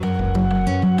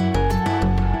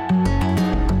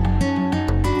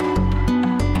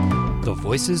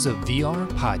Voices of VR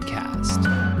podcast.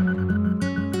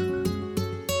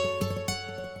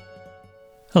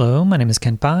 Hello, my name is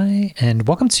Kent Bai, and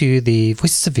welcome to the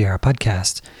Voices of VR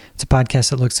podcast. It's a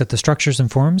podcast that looks at the structures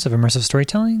and forms of immersive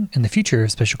storytelling and the future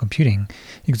of spatial computing.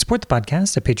 You can support the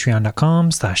podcast at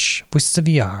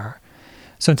patreon.com/voicesofvr.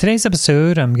 So in today's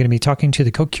episode, I'm going to be talking to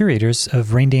the co-curators of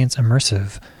Raindance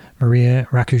Immersive, Maria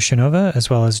Rakushinova, as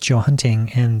well as Joe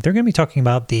Hunting, and they're going to be talking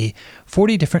about the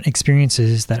 40 different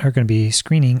experiences that are going to be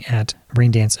screening at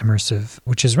Raindance Immersive,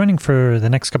 which is running for the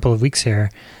next couple of weeks here.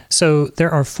 So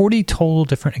there are 40 total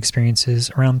different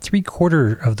experiences. Around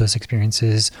 3/4 of those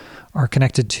experiences are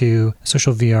connected to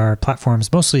social VR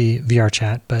platforms, mostly VR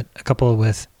chat, but a couple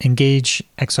with Engage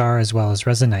XR as well as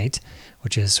Resonate,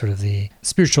 which is sort of the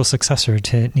spiritual successor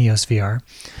to Neos VR.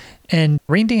 And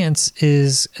Raindance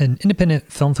is an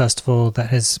independent film festival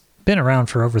that has been around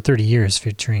for over 30 years,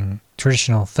 featuring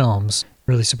traditional films,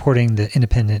 really supporting the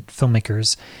independent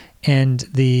filmmakers. And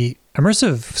the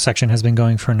immersive section has been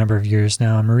going for a number of years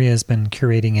now, and Maria has been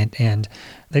curating it, and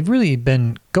they've really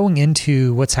been going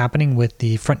into what's happening with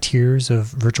the frontiers of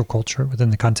virtual culture within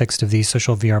the context of these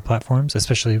social VR platforms,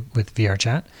 especially with VR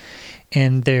chat.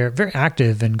 And they're very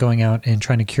active in going out and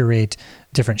trying to curate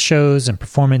different shows and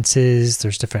performances.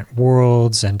 There's different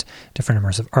worlds and different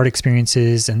immersive art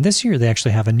experiences. And this year they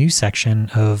actually have a new section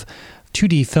of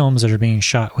 2D films that are being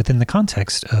shot within the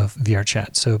context of VR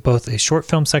chat. So both a short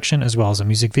film section as well as a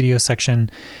music video section.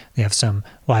 They have some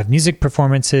live music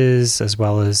performances as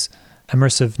well as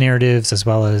immersive narratives as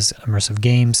well as immersive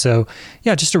games. So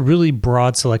yeah, just a really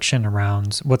broad selection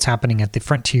around what's happening at the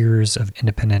frontiers of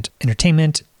independent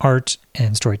entertainment, art,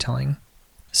 and storytelling.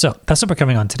 So that's what we're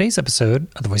covering on today's episode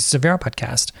of the Voices of VR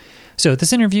podcast. So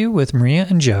this interview with Maria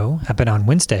and Joe happened on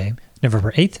Wednesday,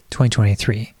 November 8th,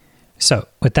 2023. So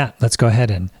with that, let's go ahead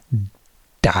and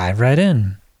dive right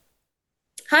in.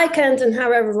 Hi, Kent, and hi,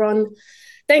 everyone.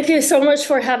 Thank you so much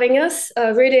for having us.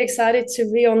 Really excited to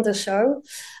be on the show.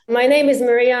 My name is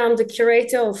Maria. I'm the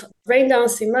curator of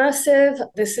Raindance Immersive.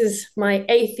 This is my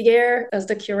 8th year as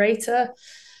the curator.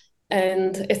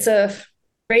 And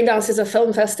Raindance is a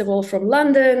film festival from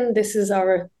London. This is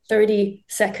our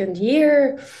 32nd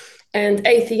year and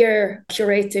 8th year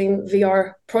curating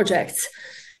VR projects.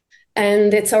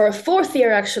 And it's our 4th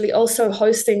year actually also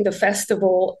hosting the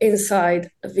festival inside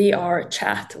VR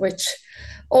chat, which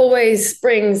always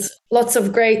brings lots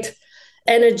of great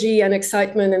energy and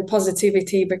excitement and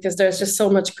positivity because there's just so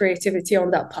much creativity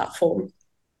on that platform.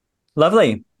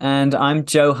 Lovely. And I'm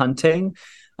Joe Hunting.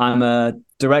 I'm a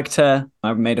director.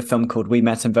 I've made a film called We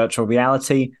Met in Virtual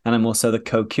Reality, and I'm also the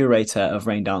co-curator of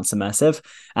Raindance Immersive.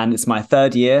 And it's my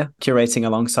 3rd year curating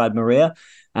alongside Maria.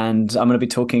 And I'm going to be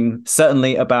talking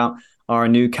certainly about our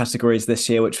new categories this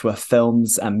year, which were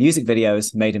films and music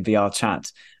videos made in VR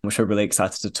chat, which we're really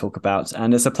excited to talk about.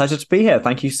 And it's a pleasure to be here.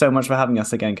 Thank you so much for having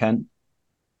us again, Ken.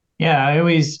 Yeah, I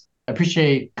always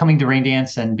appreciate coming to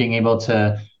Raindance and being able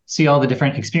to see all the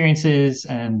different experiences.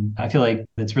 And I feel like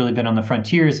it's really been on the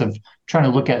frontiers of trying to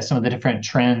look at some of the different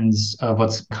trends of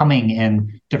what's coming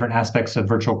in different aspects of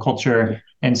virtual culture.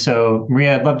 And so,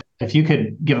 Maria, I'd love if you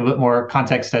could give a bit more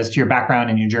context as to your background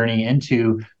and your journey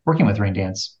into working with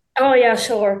Raindance. Oh, yeah,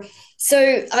 sure.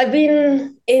 So I've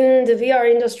been in the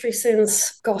VR industry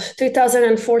since,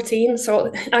 2014.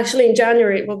 So actually in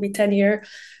January, it will be 10 years,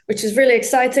 which is really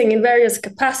exciting in various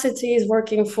capacities,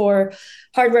 working for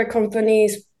hardware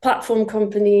companies, platform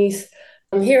companies,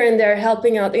 here and there,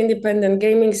 helping out independent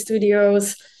gaming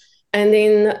studios. And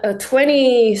in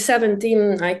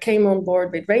 2017, I came on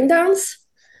board with Raindance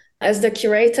as the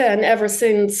curator. And ever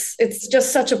since, it's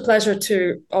just such a pleasure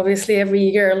to obviously every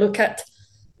year look at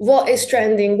what is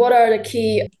trending, what are the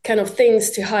key kind of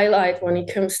things to highlight when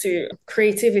it comes to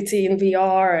creativity in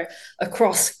VR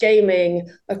across gaming,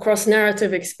 across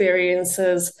narrative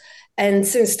experiences. And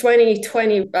since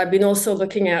 2020, I've been also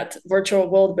looking at virtual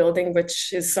world building,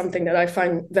 which is something that I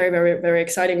find very, very, very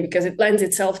exciting because it lends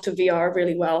itself to VR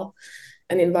really well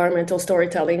and environmental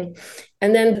storytelling.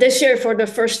 And then this year, for the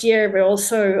first year, we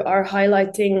also are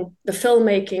highlighting the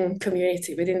filmmaking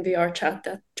community within VR chat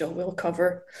that Joe will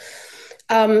cover.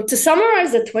 To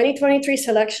summarize the 2023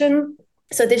 selection,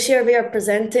 so this year we are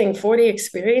presenting 40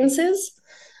 experiences,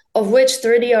 of which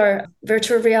 30 are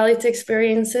virtual reality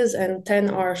experiences and 10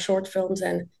 are short films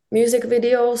and music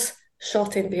videos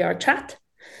shot in VR chat.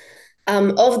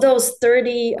 Of those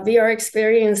 30 VR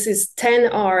experiences,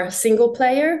 10 are single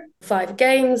player, 5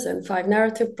 games and 5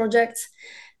 narrative projects.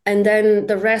 And then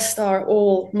the rest are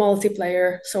all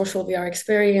multiplayer social VR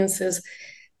experiences,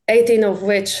 18 of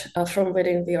which are from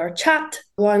within VR chat,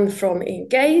 1 from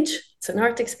Engage, it's an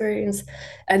art experience,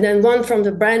 and then 1 from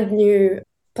the brand new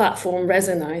platform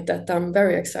Resonate that I'm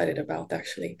very excited about,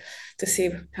 actually, to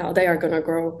see how they are going to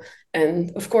grow.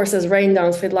 And of course, as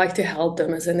Raindance, we'd like to help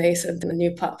them as a nascent and a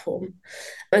new platform.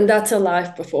 And that's a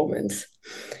live performance.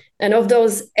 And of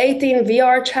those 18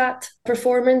 VR chat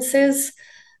performances,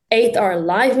 8 are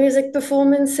live music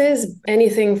performances,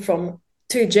 anything from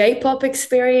 2 J-pop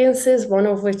experiences, one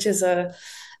of which is a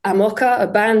Amoka, a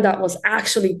band that was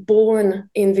actually born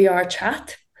in VR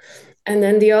chat. And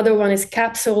then the other one is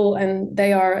Capsule, and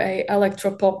they are a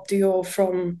electropop duo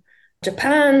from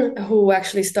Japan who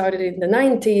actually started in the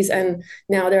 90s, and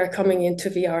now they're coming into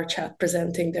VR chat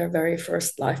presenting their very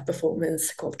first live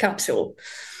performance called Capsule.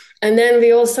 And then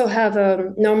we also have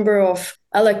a number of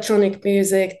electronic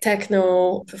music,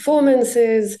 techno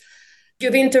performances.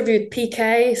 You've interviewed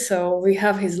PK, so we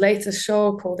have his latest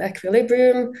show called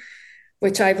Equilibrium,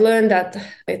 which I've learned that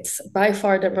it's by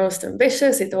far the most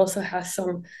ambitious. It also has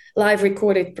some live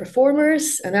recorded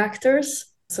performers and actors.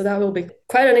 So that will be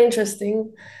quite an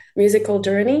interesting musical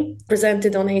journey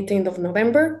presented on 18th of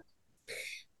November.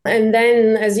 And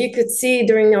then, as you could see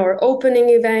during our opening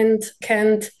event,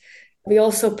 Kent, we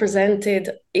also presented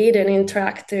Eden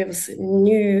Interactive's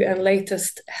new and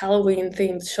latest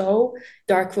Halloween-themed show,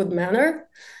 Darkwood Manor.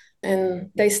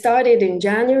 And they started in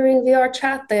January in VR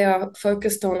chat. They are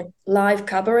focused on live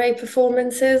cabaret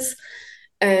performances.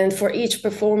 And for each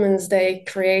performance, they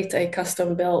create a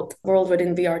custom-built world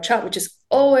within VR chat, which is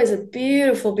always a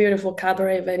beautiful, beautiful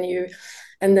cabaret venue.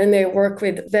 And then they work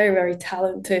with very, very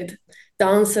talented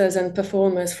dancers and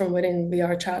performers from within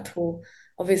VR chat who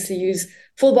obviously use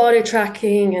full body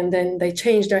tracking, and then they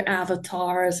change their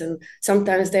avatars, and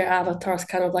sometimes their avatars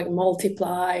kind of like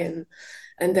multiply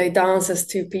and they dance as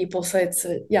two people. So it's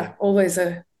always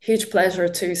a huge pleasure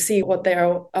to see what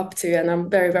they're up to, and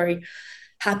I'm very, very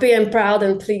happy and proud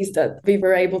and pleased that we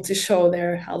were able to show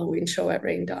their Halloween show at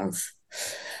Raindance.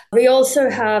 We also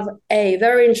have a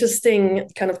very interesting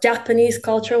kind of Japanese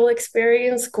cultural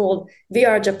experience called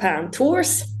VR Japan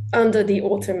Tours under the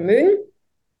autumn moon.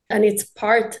 And it's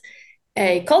part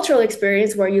a cultural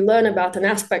experience where you learn about an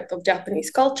aspect of Japanese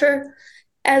culture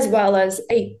as well as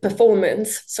a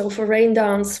performance. So for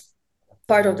Raindance,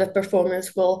 part of the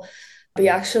performance will be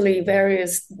actually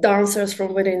various dancers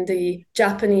from within the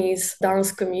Japanese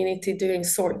dance community doing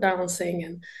sword dancing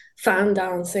and fan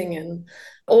dancing, and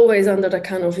always under the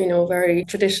kind of, very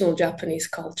traditional Japanese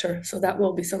culture. So that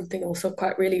will be something also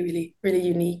quite really, really, really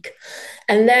unique.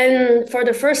 And then for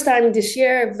the first time this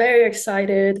year, very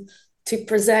excited to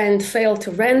present Fail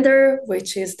to Render,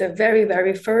 which is the very,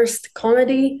 very first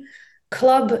comedy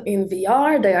club in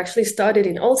VR. They actually started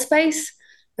in Old Space.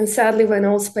 And sadly, when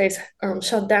Old Space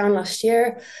shut down last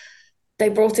year, they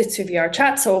brought it to VR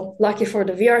chat. So lucky for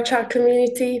the VR chat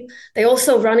community. They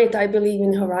also run it, I believe,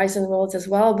 in Horizon Worlds as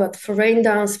well. But for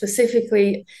Raindance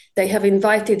specifically, they have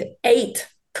invited 8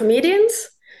 comedians,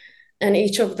 and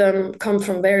each of them come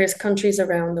from various countries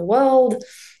around the world.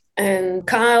 And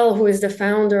Kyle, who is the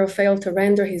founder of Fail to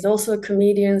Render, he's also a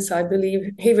comedian. So I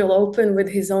believe he will open with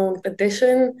his own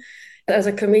edition as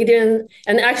a comedian.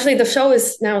 And actually, the show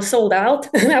is now sold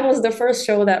out. That was the first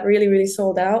show that really, really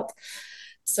sold out.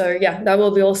 So that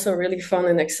will be also really fun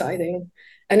and exciting.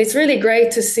 And it's really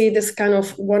great to see this kind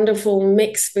of wonderful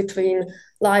mix between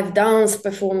live dance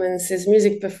performances,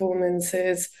 music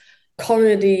performances,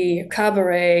 comedy,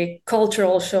 cabaret,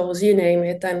 cultural shows, you name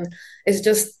it. And it's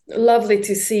just lovely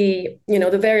to see,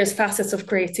 the various facets of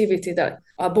creativity that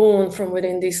are born from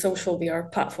within these social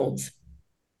VR platforms.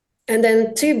 And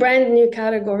then 2 brand new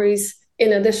categories,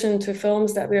 in addition to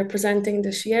films that we are presenting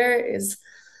this year, is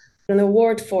an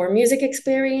award for music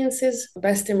experiences,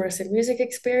 best immersive music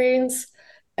experience,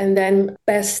 and then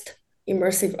best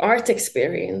immersive art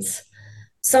experience.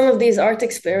 Some of these art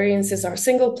experiences are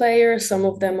single player, some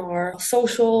of them are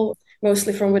social,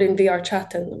 mostly from within VR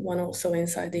chat, and one also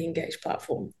inside the Engage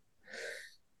platform.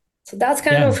 So that's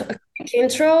kind of a quick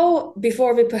intro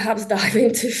before we perhaps dive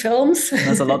into films.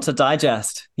 There's a lot to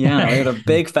digest. Yeah, we had a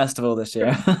big festival this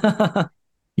year.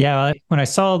 Yeah, when I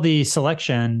saw the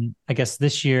selection, I guess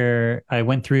this year I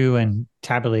went through and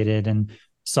tabulated and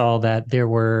saw that there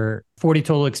were 40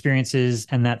 total experiences,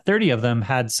 and that 30 of them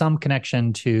had some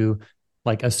connection to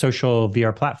like a social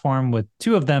VR platform, with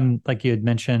 2 of them, like you had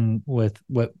mentioned, with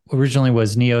what originally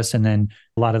was Neos, and then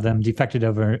a lot of them defected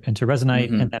over into Resonate,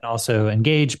 and then also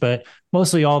Engage. But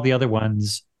mostly all the other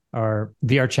ones are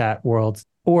VR chat worlds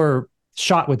or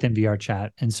shot within VR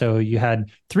chat. And so you had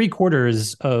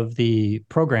 3/4 of the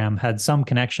program had some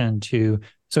connection to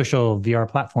social VR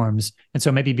platforms. And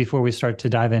so maybe before we start to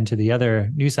dive into the other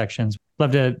new sections,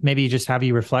 love to maybe just have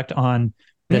you reflect on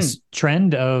this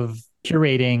trend of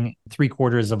curating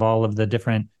 3/4 of all of the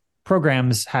different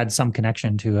programs had some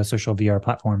connection to a social VR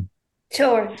platform?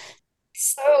 Sure.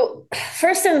 So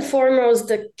first and foremost,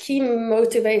 the key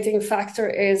motivating factor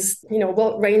is,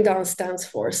 what Raindance stands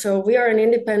for. So we are an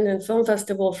independent film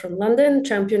festival from London,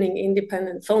 championing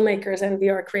independent filmmakers and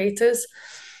VR creators.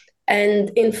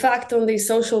 And in fact, on the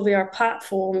social VR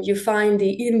platform, you find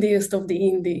the indiest of the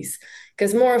indies.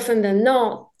 Because more often than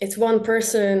not, it's one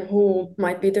person who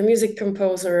might be the music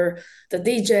composer, the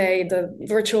DJ, the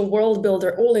virtual world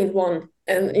builder, all in one.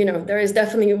 And there is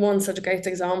definitely one such great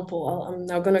example. I'm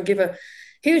now going to give a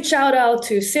huge shout out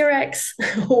to Cirex,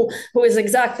 who is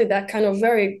exactly that kind of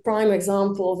very prime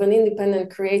example of an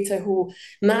independent creator who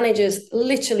manages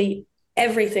literally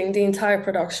everything, the entire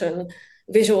production,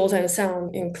 visuals and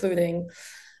sound including.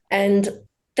 And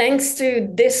thanks to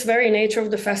this very nature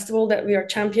of the festival that we are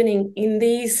championing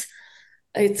indies,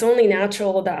 it's only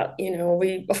natural that,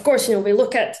 we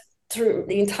look at through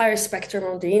the entire spectrum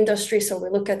of the industry. So we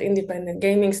look at independent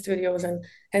gaming studios, and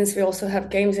hence we also have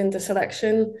games in the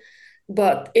selection.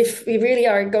 But if we really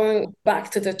are going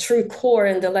back to the true core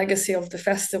and the legacy of the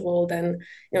festival, then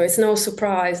it's no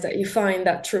surprise that you find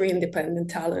that true independent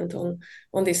talent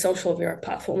on these social VR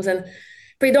platforms. And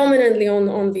predominantly on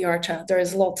VR chat, there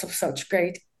is lots of such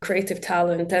great creative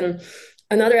talent. And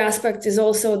another aspect is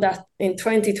also that in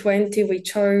 2020, we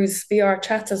chose VR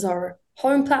chat as our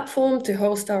home platform to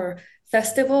host our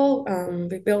festival.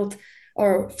 We built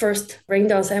our first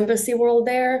Raindance embassy world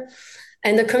there.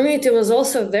 And the community was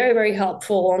also very, very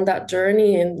helpful on that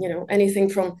journey. And, anything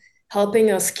from helping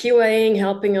us QAing,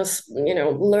 helping us,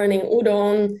 learning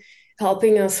Udon,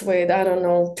 helping us with,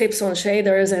 tips on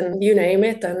shaders and you name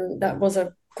it. And that was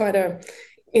quite a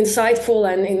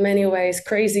insightful and in many ways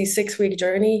crazy 6-week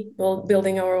journey while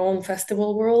building our own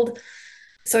festival world.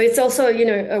 So it's also,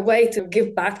 a way to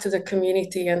give back to the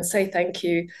community and say thank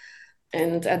you.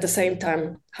 And at the same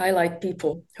time, highlight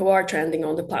people who are trending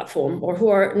on the platform or who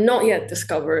are not yet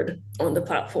discovered on the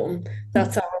platform.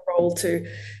 That's our role, to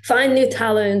find new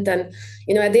talent. And,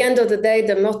 at the end of the day,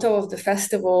 the motto of the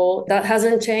festival that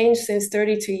hasn't changed since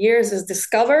 32 years is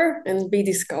discover and be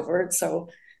discovered. So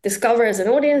discover as an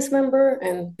audience member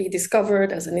and be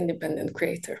discovered as an independent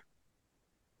creator.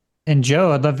 And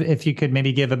Joe, I'd love if you could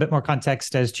maybe give a bit more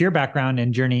context as to your background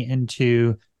and journey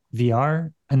into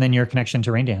VR, and then your connection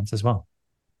to Raindance as well.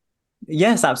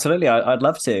 Yes, absolutely. I'd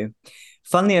love to.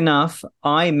 Funnily enough,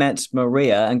 I met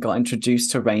Maria and got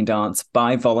introduced to Raindance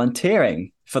by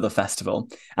volunteering for the festival,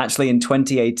 actually in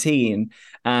 2018.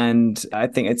 And I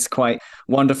think it's quite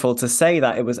wonderful to say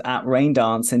that it was at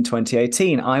Raindance in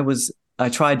 2018. I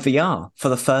tried VR for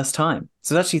the first time.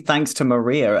 So it's actually thanks to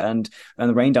Maria and the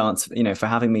Raindance, for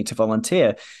having me to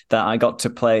volunteer, that I got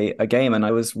to play a game. And I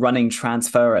was running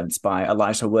Transference by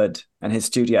Elijah Wood and his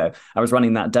studio. I was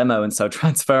running that demo. And so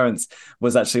Transference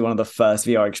was actually one of the first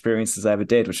VR experiences I ever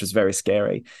did, which was very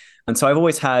scary. And so I've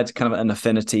always had kind of an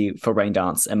affinity for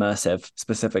Raindance, Immersive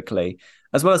specifically,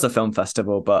 as well as a film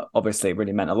festival. But obviously it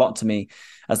really meant a lot to me,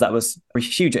 as that was a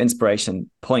huge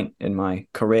inspiration point in my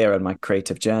career and my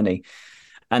creative journey.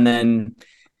 And then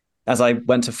as I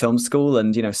went to film school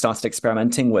and, started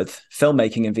experimenting with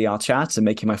filmmaking in VR chat and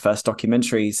making my first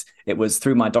documentaries, it was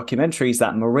through my documentaries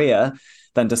that Maria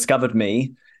then discovered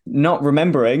me, not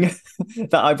remembering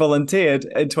that I volunteered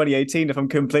in 2018, if I'm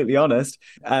completely honest.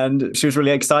 And she was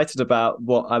really excited about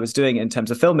what I was doing in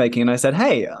terms of filmmaking. And I said,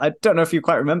 hey, I don't know if you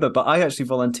quite remember, but I actually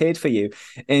volunteered for you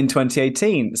in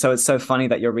 2018. So it's so funny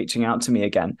that you're reaching out to me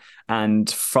again. And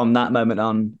from that moment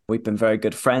on, we've been very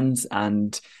good friends.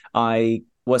 And I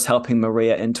was helping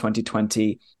Maria in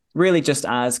 2020, really just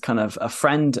as kind of a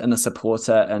friend and a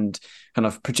supporter and kind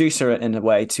of producer in a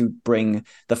way to bring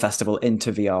the festival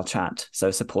into VR chat.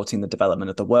 So supporting the development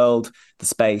of the world, the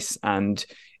space, and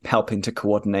helping to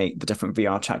coordinate the different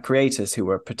VR chat creators who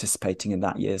were participating in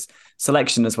that year's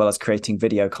selection, as well as creating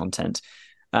video content.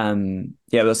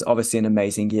 It was obviously an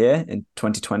amazing year in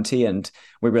 2020, and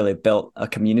we really built a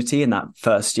community in that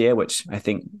first year, which I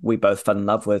think we both fell in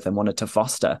love with and wanted to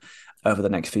foster over the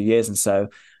next few years. And so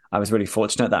I was really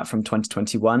fortunate that from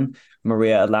 2021,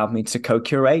 Maria allowed me to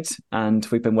co-curate, and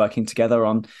we've been working together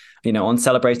on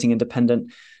celebrating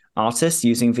independent artists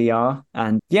using VR.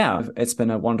 And yeah, it's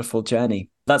been a wonderful journey.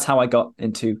 That's how I got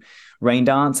into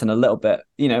Raindance, and a little bit,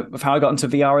 of how I got into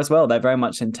VR as well. They're very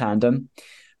much in tandem.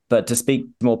 But to speak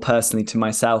more personally to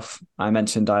myself, I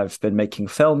mentioned I've been making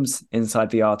films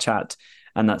inside VR chat,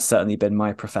 and that's certainly been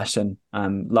my profession.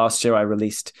 Last year, I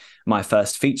released my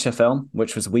first feature film,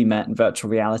 which was We Met in Virtual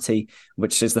Reality,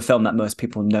 which is the film that most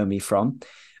people know me from,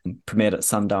 and premiered at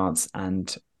Sundance.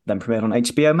 And then premiered on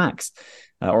HBO Max,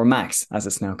 or Max as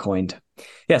it's now coined.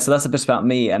 Yeah, so that's a bit about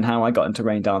me and how I got into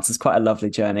Raindance. It's quite a lovely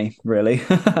journey, really.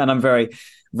 And I'm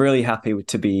really happy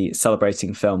to be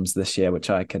celebrating films this year, which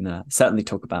I can certainly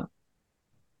talk about.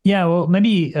 Yeah, well,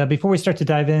 maybe before we start to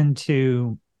dive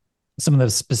into some of the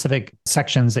specific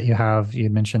sections that you have, you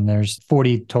mentioned there's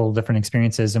 40 total different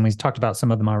experiences, and we talked about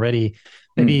some of them already.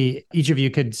 Maybe each of you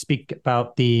could speak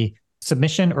about the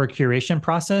submission or curation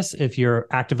process, if you're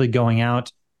actively going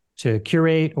out to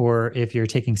curate or if you're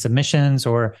taking submissions,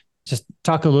 or just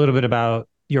talk a little bit about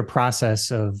your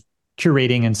process of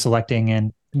curating and selecting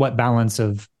and what balance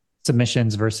of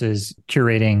submissions versus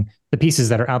curating the pieces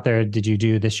that are out there did you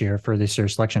do this year for this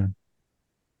year's selection?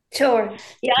 Sure.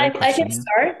 Yeah, I can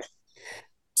start.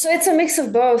 So it's a mix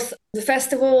of both. The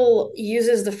festival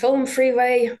uses the Film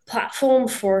Freeway platform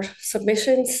for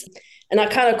submissions, and I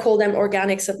kind of call them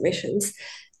organic submissions.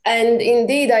 And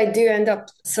indeed, I do end up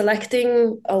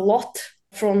selecting a lot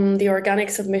from the organic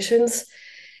submissions.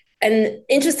 And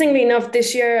interestingly enough,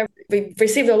 this year we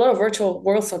received a lot of virtual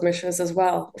world submissions as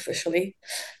well, officially,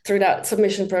 through that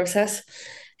submission process.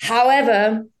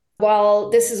 However, while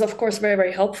this is, of course, very,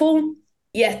 very helpful,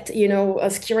 yet,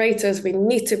 as curators, we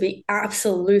need to be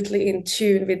absolutely in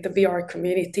tune with the VR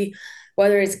community,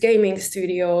 whether it's gaming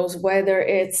studios, whether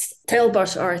it's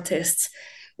tailbush artists,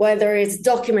 whether it's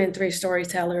documentary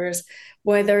storytellers,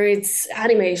 whether it's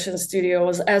animation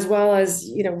studios, as well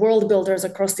as, world builders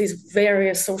across these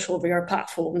various social VR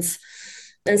platforms.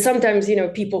 And sometimes,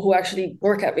 people who actually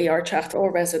work at VR Chat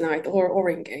or Resonate or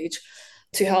Engage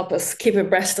to help us keep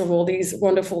abreast of all these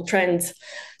wonderful trends.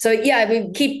 So yeah,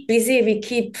 we keep busy. We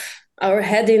keep our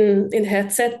head in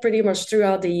headset pretty much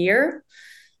throughout the year.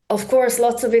 Of course,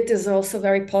 lots of it is also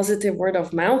very positive word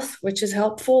of mouth, which is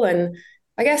helpful. And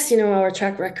I guess, our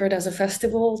track record as a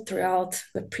festival throughout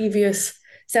the previous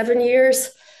 7 years.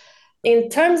 In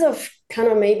terms of kind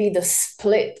of maybe the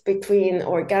split between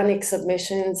organic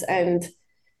submissions and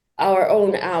our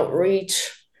own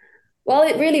outreach, well,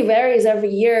 it really varies every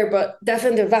year, but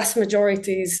definitely the vast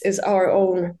majority is our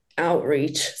own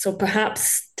outreach. So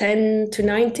perhaps 10 to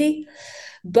 90.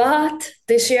 But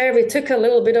this year we took a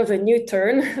little bit of a new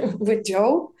turn with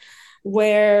Joe,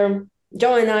 where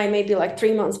Joe and I, maybe like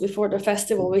 3 months before the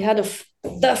festival, we had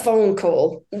the phone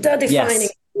call, the defining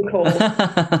phone call,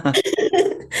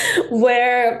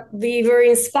 where we were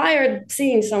inspired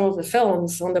seeing some of the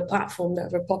films on the platform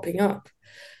that were popping up.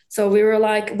 So we were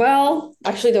like, well,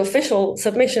 actually the official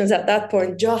submissions at that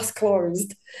point just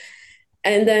closed.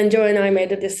 And then Joe and I made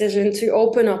the decision to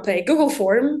open up a Google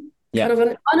form, kind of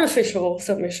an unofficial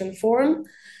submission form.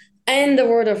 And the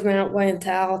word of mouth went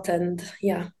out. And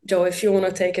yeah, Joe, if you want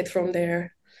to take it from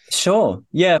there. Sure.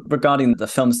 Yeah. Regarding the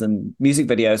films and music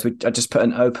videos, I just put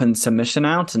an open submission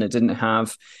out, and it didn't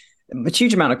have a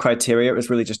huge amount of criteria. It was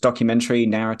really just documentary,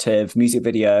 narrative, music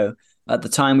video. At the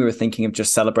time, we were thinking of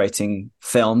just celebrating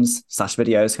films /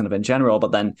 videos kind of in general,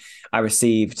 but then I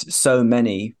received so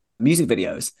many music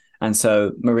videos. And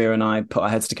so Maria and I put our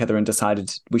heads together and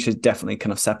decided we should definitely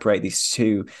kind of separate these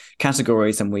two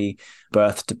categories. And we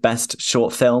birthed Best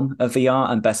Short Film of VR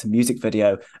and Best Music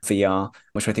Video VR,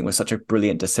 which I think was such a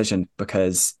brilliant decision,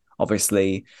 because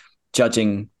obviously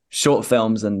judging short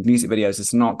films and music videos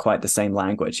is not quite the same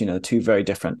language, two very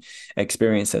different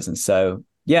experiences. And so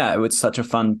yeah, it was such a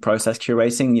fun process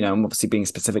curating, obviously being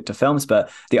specific to films,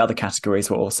 but the other categories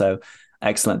were also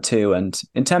excellent too. And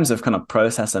in terms of kind of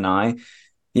process and I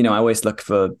always look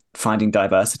for finding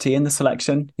diversity in the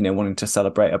selection, wanting to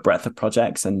celebrate a breadth of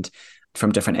projects and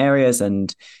from different areas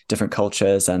and different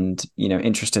cultures and,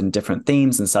 interested in different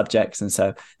themes and subjects. And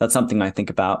so that's something I think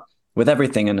about with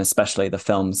everything, and especially the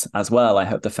films as well. I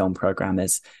hope the film program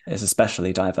is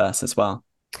especially diverse as well.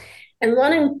 And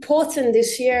one important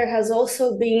this year has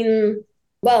also been,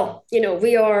 well,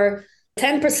 we are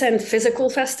 10% physical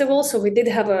festival. So we did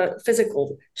have a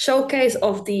physical showcase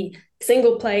of the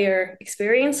single player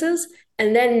experiences,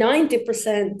 and then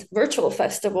 90% virtual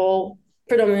festival,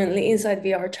 predominantly inside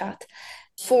VR Chat,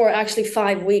 for actually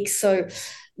 5 weeks. So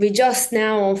we just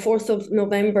now on 4th of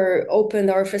November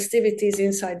opened our festivities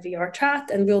inside VR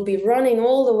Chat, and we'll be running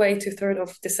all the way to 3rd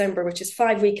of December, which is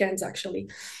 5 weekends actually.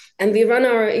 And we run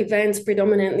our events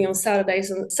predominantly on Saturdays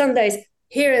and Sundays,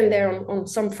 here and there on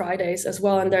some Fridays as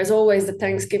well. And there's always the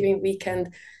Thanksgiving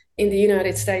weekend in the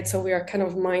United States. So we are kind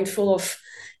of mindful of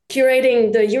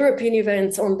curating the European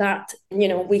events on that,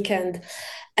 weekend.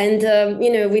 And,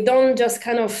 we don't just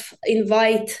kind of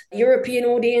invite European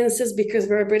audiences because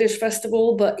we're a British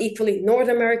festival, but equally North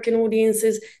American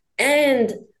audiences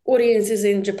and audiences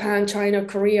in Japan, China,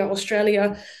 Korea,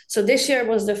 Australia. So this year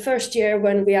was the first year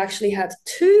when we actually had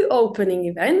 2 opening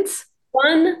events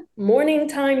 1 morning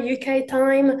time, UK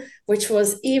time, which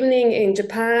was evening in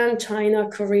Japan, China,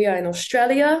 Korea, and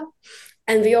Australia.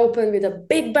 And we opened with a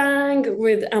big bang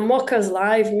with Amoka's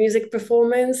live music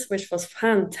performance, which was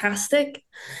fantastic.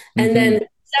 And Mm-hmm. then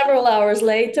several hours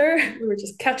later, we were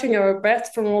just catching our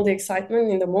breath from all the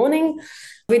excitement in the morning.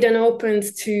 We then opened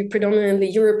to predominantly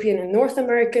European and North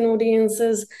American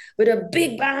audiences with a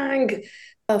big bang,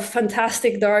 a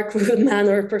fantastic dark wood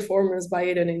manor performance by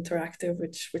Eden Interactive,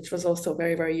 which was also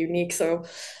very, very unique. So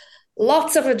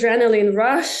lots of adrenaline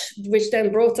rush, which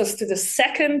then brought us to the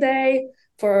second day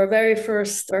for our very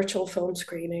first virtual film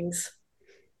screenings.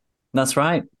 That's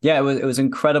right. Yeah, it was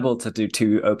incredible to do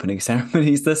 2 opening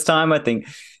ceremonies this time. I think,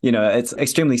 it's an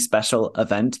extremely special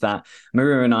event that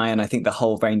Maria and I think the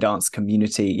whole Raindance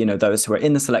community, those who are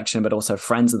in the selection, but also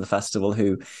friends of the festival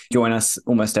who join us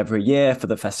almost every year for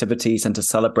the festivities and to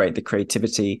celebrate the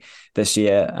creativity this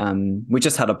year. We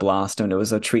just had a blast, and it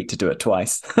was a treat to do it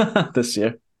twice this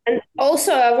year. And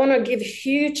also, I want to give a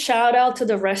huge shout out to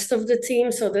the rest of the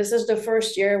team. So this is the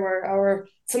first year where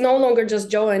it's no longer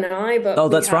just Joe and I, but oh,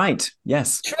 that's right.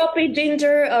 Yes. Troppy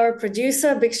Ginger, our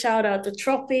producer. Big shout out to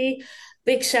Troppy.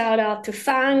 Big shout out to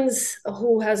Fangs,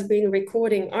 who has been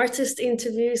recording artist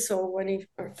interviews. So when you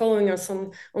are following us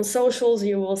on socials,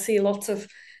 you will see lots of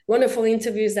wonderful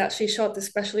interviews that she shot,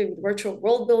 especially with virtual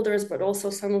world builders, but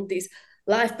also some of these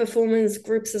live performance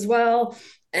groups as well.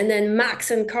 And then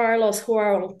Max and Carlos, who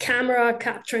are on camera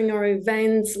capturing our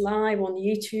events live on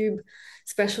YouTube,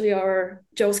 especially our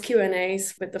Joe's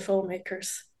Q&As with the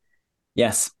filmmakers.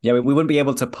 Yes. Yeah, we wouldn't be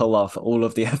able to pull off all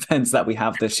of the events that we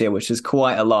have this year, which is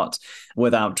quite a lot,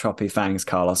 without Troppy, Fangs,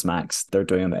 Carlos, Max. They're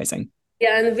doing amazing.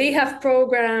 Yeah, and we have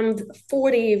programmed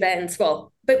 40 events,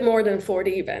 well, a bit more than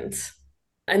 40 events.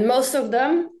 And most of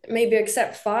them, maybe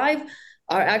except 5,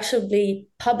 are actually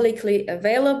publicly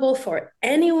available for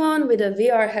anyone with a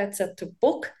VR headset to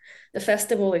book. The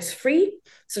festival is free.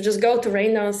 So just go to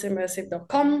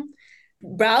raindanceimmersive.com,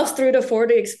 browse through the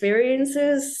 40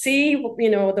 experiences, see,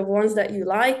 the ones that you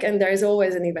like, and there's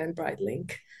always an Eventbrite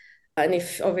link. And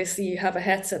if obviously you have a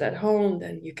headset at home,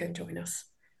 then you can join us.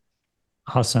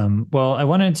 Awesome. Well, I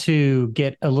wanted to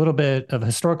get a little bit of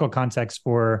historical context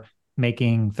for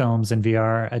making films in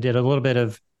VR. I did a little bit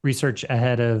of research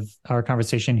ahead of our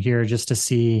conversation here just to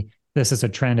see this as a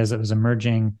trend as it was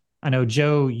emerging. I know,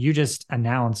 Joe, you just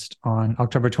announced on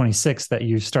October 26th that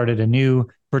you started a new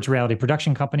virtual reality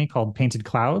production company called Painted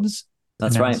Clouds.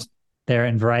 That's right. There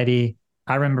in Variety.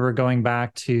 I remember going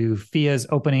back to FIA's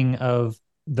opening of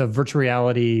the virtual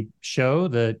reality show,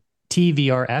 the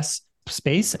TVRS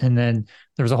space. And then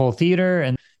there was a whole theater,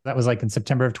 and that was like in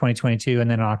September of 2022. And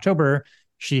then in October,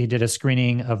 she did a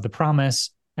screening of The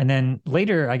Promise. And then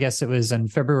later, I guess it was on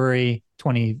February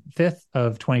 25th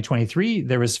of 2023,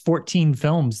 there was 14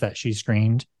 films that she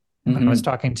screened. Mm-hmm. When I was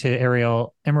talking to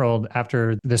Ariel Emerald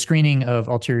after the screening of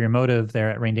Ulterior Motive there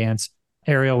at Raindance,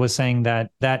 Ariel was saying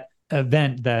that that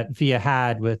event that VIA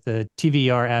had with the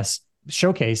TVRS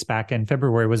showcase back in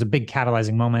February was a big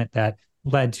catalyzing moment that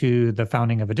led to the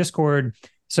founding of a Discord.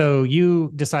 So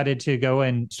you decided to go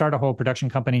and start a whole production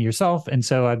company yourself. And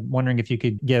so I'm wondering if you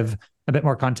could give a bit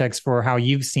more context for how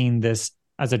you've seen this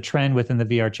as a trend within the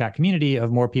VR chat community of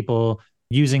more people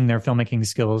using their filmmaking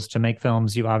skills to make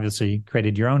films. You obviously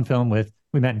created your own film with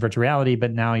We Met in Virtual Reality,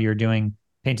 but now you're doing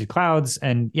Painted Clouds.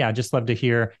 And yeah, just love to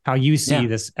hear how you see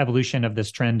this evolution of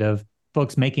this trend of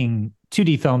folks making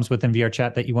 2D films within VR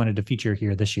chat that you wanted to feature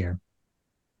here this year.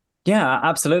 Yeah,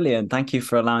 absolutely. And thank you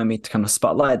for allowing me to kind of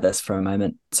spotlight this for a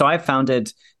moment. So I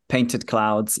founded Painted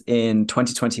Clouds in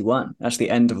 2021,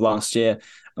 actually end of last year,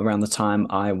 around the time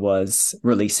I was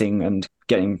releasing and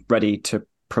getting ready to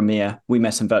premiere We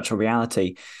Met in Virtual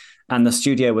Reality. And the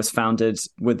studio was founded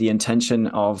with the intention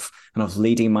of kind of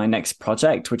leading my next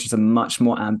project, which is a much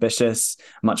more ambitious,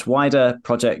 much wider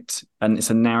project. And it's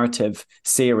a narrative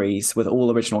series with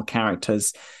all original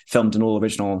characters filmed in all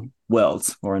original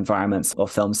worlds or environments or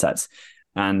film sets,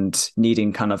 and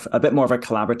needing kind of a bit more of a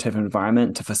collaborative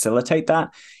environment to facilitate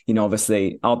that.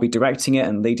 Obviously I'll be directing it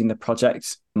and leading the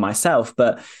project myself,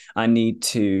 but I need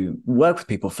to work with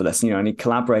people for this. I need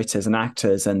collaborators and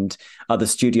actors and other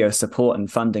studio support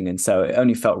and funding. And so it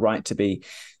only felt right to be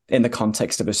in the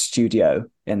context of a studio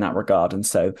in that regard. And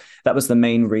so that was the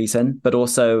main reason, but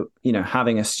also,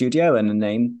 having a studio and a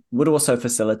name would also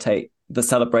facilitate the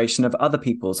celebration of other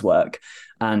people's work.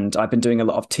 And I've been doing a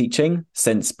lot of teaching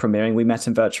since premiering We Met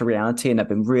in Virtual Reality, and I've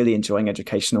been really enjoying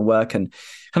educational work and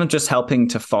kind of just helping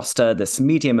to foster this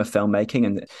medium of filmmaking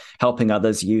and helping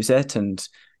others use it and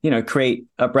create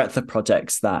a breadth of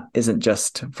projects that isn't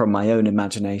just from my own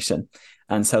imagination.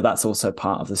 And so that's also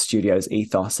part of the studio's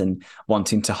ethos in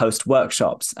wanting to host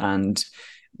workshops and,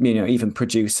 even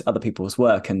produce other people's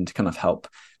work and kind of help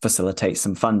facilitate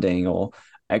some funding or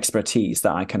expertise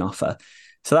that I can offer.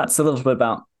 So that's a little bit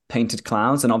about Painted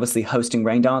Clouds, and obviously hosting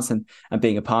Raindance and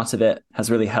being a part of it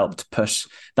has really helped push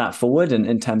that forward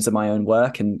in terms of my own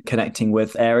work and connecting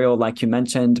with Ariel, like you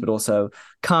mentioned, but also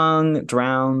Kung,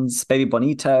 Drowns, Baby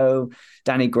Bonito,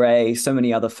 Danny Gray, so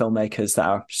many other filmmakers that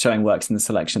are showing works in the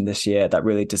selection this year that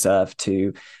really deserve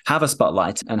to have a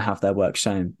spotlight and have their work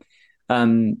shown.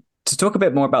 To talk a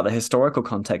bit more about the historical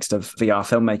context of VR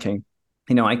filmmaking,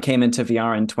 I came into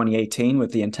VR in 2018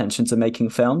 with the intentions of making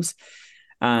films,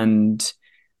 and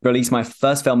released my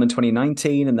first film in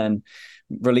 2019 and then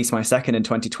released my second in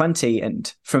 2020.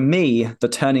 And for me, the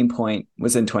turning point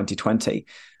was in 2020.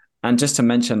 And just to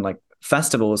mention like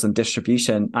festivals and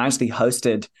distribution, I actually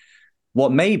hosted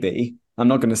what maybe, I'm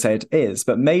not going to say it is,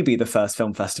 but maybe the first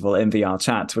film festival in VR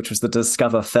chat, which was the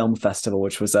Discover Film Festival,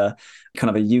 which was a kind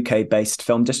of a UK-based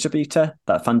film distributor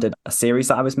that funded a series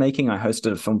that I was making. I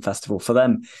hosted a film festival for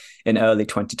them in early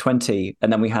 2020.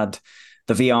 And then we had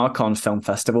the VRCon Film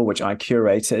Festival, which I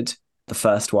curated, the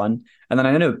first one. And then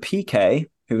I know PK,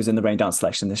 who was in the Raindance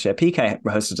selection this year, PK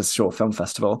hosted a short film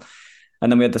festival.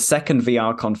 And then we had the second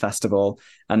VRCon Festival.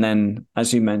 And then,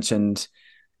 as you mentioned,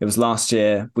 it was last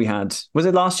year, was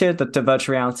it last year, the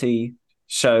virtual reality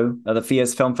show at the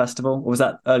FIA's Film Festival? Or was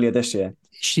that earlier this year?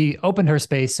 She opened her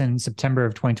space in September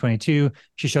of 2022.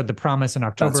 She showed the promise in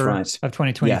October of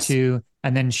 2022. Yes.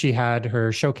 And then she had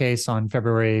her showcase on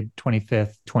February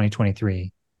 25th,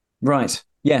 2023. Right.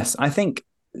 Yes. I think,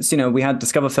 we had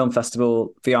Discover Film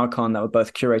Festival, VRCon, that were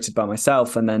both curated by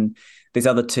myself. And then these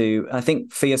other two, I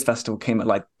think FIA's Festival came at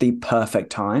like the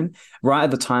perfect time, right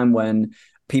at the time when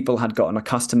people had gotten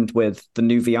accustomed with the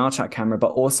new VR chat camera,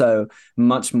 but also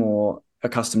much more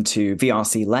accustomed to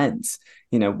VRC lens.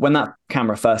 When that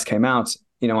camera first came out,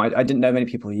 I didn't know many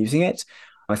people using it.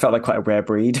 I felt like quite a rare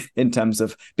breed in terms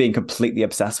of being completely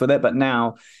obsessed with it. But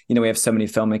now, we have so many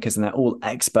filmmakers and they're all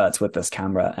experts with this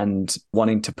camera and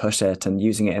wanting to push it and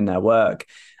using it in their work.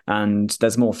 And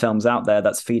there's more films out there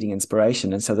that's feeding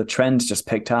inspiration. And so the trend just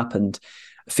picked up, and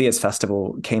FIA's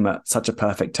Festival came at such a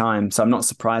perfect time. So I'm not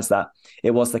surprised that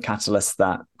it was the catalyst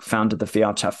that founded the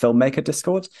VR Chat Filmmaker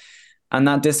Discord. And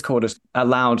that Discord has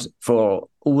allowed for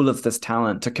all of this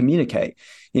talent to communicate.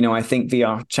 I think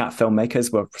VR chat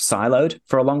filmmakers were siloed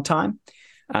for a long time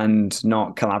and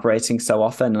not collaborating so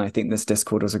often. And I think this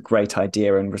Discord was a great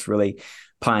idea and was really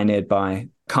pioneered by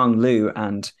Kang Lu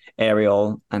and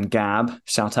Ariel and Gab.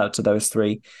 Shout out to those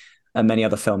three and many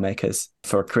other filmmakers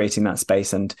for creating that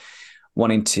space and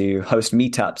wanting to host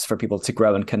meetups for people to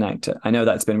grow and connect. I know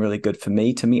that's been really good for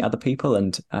me to meet other people,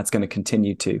 and it's going to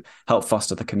continue to help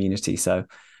foster the community. So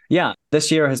yeah,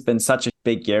 this year has been such a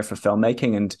big year for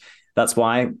filmmaking. And that's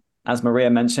why, as Maria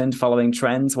mentioned, following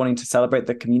trends, wanting to celebrate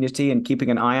the community and keeping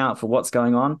an eye out for what's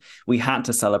going on, we had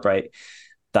to celebrate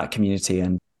that community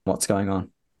and what's going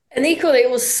on. And equally, it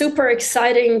was super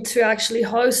exciting to actually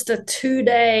host a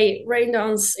 2-day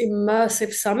Raindance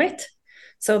Immersive Summit.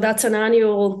 So that's an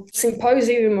annual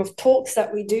symposium of talks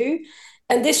that we do.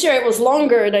 And this year it was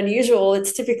longer than usual.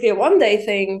 It's typically a 1-day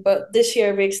thing, but this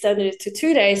year we extended it to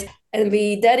 2 days, and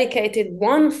we dedicated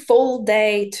one full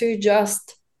day to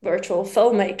just virtual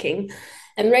filmmaking.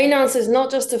 And Raindance is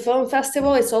not just a film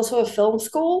festival, it's also a film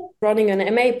school running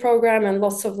an MA program and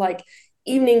lots of like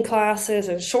evening classes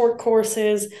and short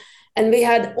courses. And we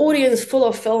had audience full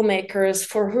of filmmakers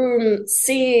for whom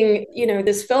seeing,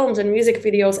 these films and music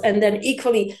videos, and then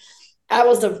equally, I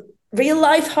was the real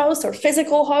life host or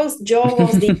physical host. Joe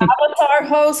was the avatar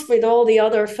host with all the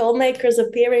other filmmakers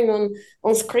appearing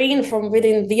on screen from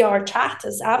within VR chat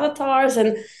as avatars.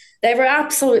 And they were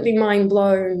absolutely mind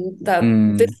blown that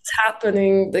this is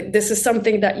happening. This is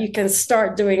something that you can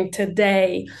start doing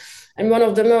today. And one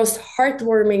of the most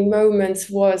heartwarming moments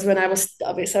was when I was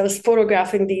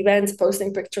photographing the events,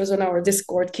 posting pictures on our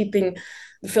Discord, keeping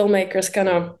the filmmakers kind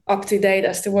of up to date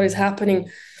as to what is happening.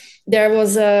 There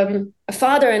was a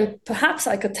father and perhaps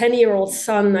like a 10-year-old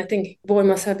son, I think boy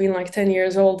must have been like 10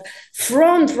 years old,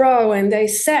 front row, and they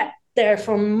sat there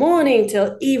from morning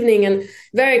till evening. And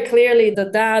very clearly the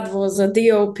dad was a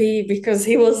DOP because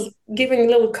he was giving a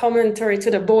little commentary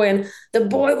to the boy, and the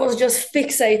boy was just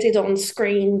fixated on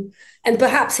screen. And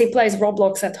perhaps he plays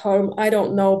Roblox at home. I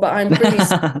don't know, but I'm pretty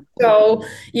so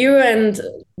you and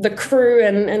the crew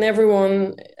and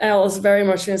everyone else very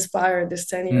much inspired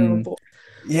this 10-year-old boy.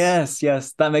 Yes,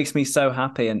 that makes me so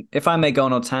happy. And if I may go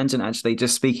on a tangent, actually,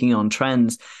 just speaking on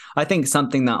trends, I think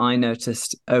something that I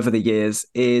noticed over the years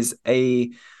is a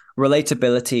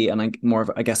relatability and more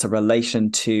of, I guess, a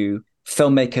relation to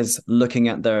filmmakers looking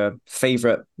at their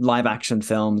favorite live action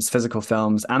films, physical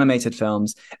films, animated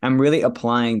films, and really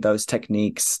applying those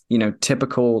techniques,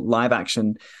 typical live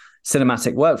action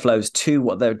cinematic workflows to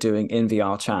what they're doing in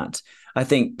VR chat. I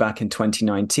think back in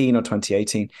 2019 or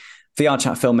 2018, VR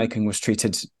chat filmmaking was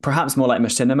treated perhaps more like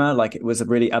machinima, like it was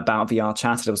really about VR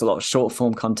chat. There was a lot of short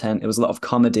form content. It was a lot of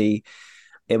comedy.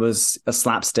 It was a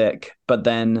slapstick. But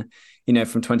then,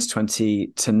 from 2020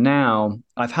 to now,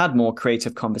 I've had more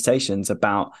creative conversations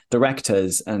about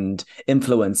directors and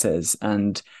influencers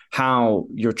and how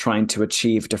you're trying to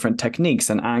achieve different techniques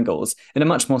and angles in a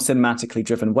much more cinematically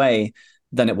driven way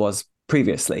than it was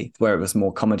previously, where it was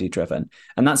more comedy driven.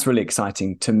 And that's really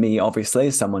exciting to me, obviously,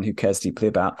 as someone who cares deeply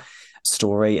about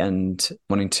story and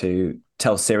wanting to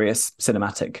tell serious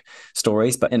cinematic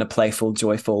stories, but in a playful,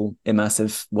 joyful,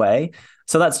 immersive way.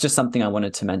 So that's just something I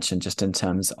wanted to mention, just in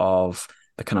terms of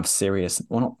the kind of serious,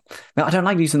 I don't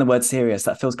like using the word serious.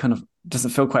 That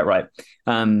doesn't feel quite right.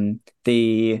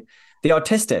 The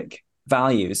artistic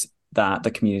values that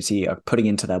the community are putting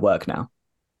into their work now.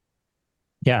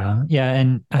 Yeah.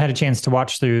 And I had a chance to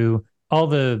watch through all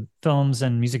the films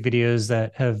and music videos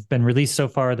that have been released so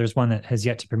far. There's one that has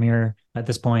yet to premiere at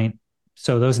this point.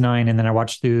 So those 9, and then I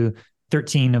watched through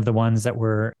 13 of the ones that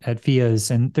were at FIA's,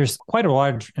 and there's quite a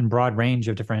large and broad range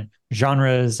of different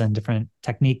genres and different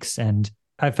techniques. And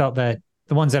I felt that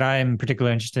the ones that I'm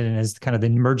particularly interested in is kind of the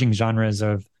emerging genres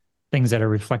of things that are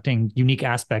reflecting unique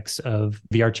aspects of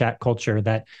VR chat culture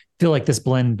that feel like this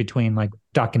blend between like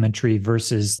documentary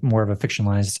versus more of a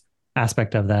fictionalized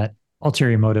aspect of that.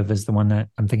 Ulterior Motive is the one that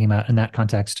I'm thinking about in that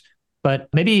context. But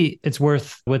maybe it's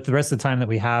worth, with the rest of the time that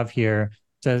we have here,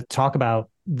 to talk about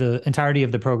the entirety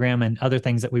of the program and other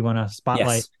things that we want to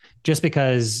spotlight, yes. Just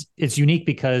because it's unique,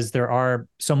 because there are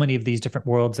so many of these different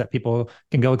worlds that people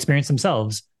can go experience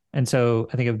themselves. And so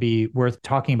I think it would be worth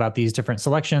talking about these different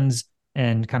selections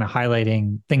and kind of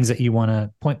highlighting things that you want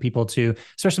to point people to,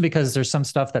 especially because there's some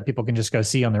stuff that people can just go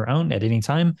see on their own at any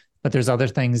time, but there's other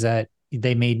things that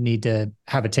they may need to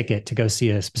have a ticket to go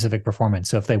see a specific performance.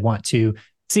 So if they want to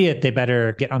see it, they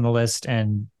better get on the list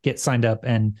and get signed up.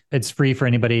 And it's free for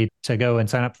anybody to go and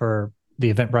sign up for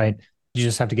the Eventbrite. You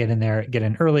just have to get in there, get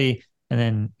in early, and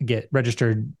then get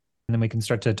registered. And then we can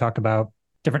start to talk about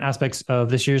different aspects of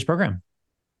this year's program.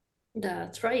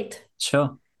 That's right.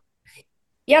 Sure.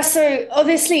 Yeah, so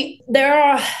obviously there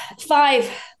are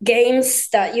 5 games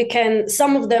that you can,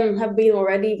 some of them have been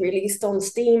already released on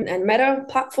Steam and Meta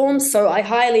platforms. So I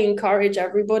highly encourage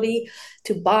everybody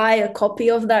to buy a copy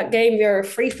of that game. We're a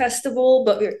free festival,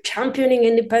 but we're championing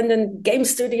independent game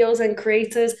studios and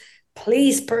creators.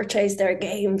 Please purchase their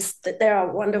games, that they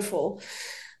are wonderful.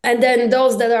 And then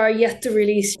those that are yet to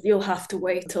release, you'll have to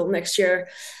wait till next year.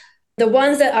 The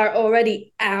ones that are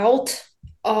already out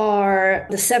are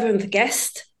The Seventh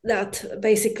Guest, that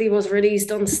basically was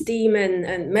released on Steam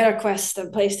and MetaQuest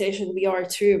and PlayStation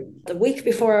VR 2 the week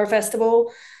before our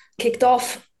festival kicked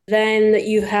off. Then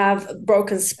you have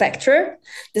Broken Spectre.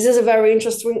 This is a very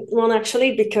interesting one,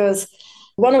 actually, because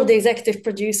one of the executive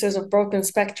producers of Broken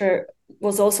Spectre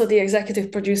was also the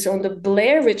executive producer on the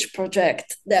Blair Witch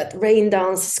Project that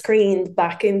Raindance screened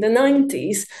back in the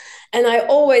 90s. And I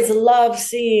always love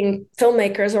seeing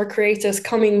filmmakers or creators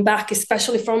coming back,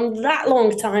 especially from that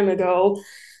long time ago.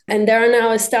 And they're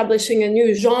now establishing a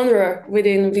new genre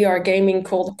within VR gaming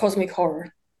called cosmic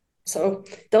horror. So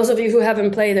those of you who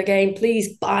haven't played the game,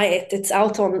 please buy it. It's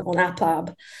out on App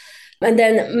Lab. And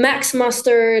then Max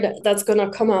Mustard, that's going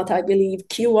to come out, I believe,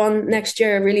 Q1 next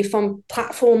year, a really fun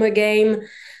platformer game.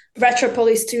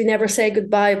 Retropolis 2, Never Say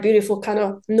Goodbye, a beautiful kind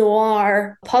of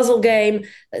noir puzzle game.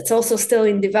 It's also still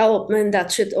in development. That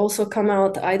should also come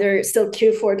out either still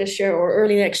Q4 this year or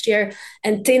early next year.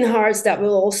 And Tin Hearts, that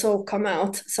will also come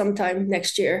out sometime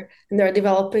next year. And they're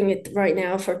developing it right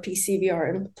now for PC VR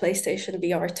and PlayStation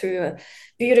VR 2, a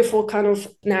beautiful kind of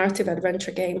narrative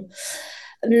adventure game.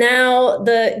 Now,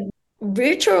 the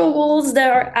virtual worlds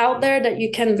that are out there that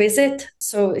you can visit.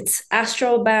 So it's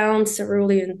Astral Bound,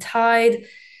 Cerulean Tide.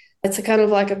 It's a kind of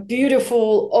like a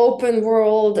beautiful open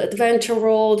world, adventure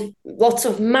world, lots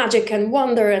of magic and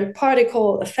wonder and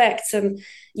particle effects. And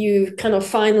you kind of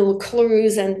find little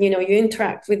clues and, you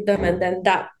interact with them. And then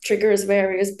that triggers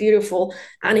various beautiful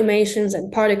animations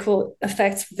and particle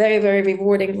effects. Very, very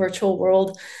rewarding virtual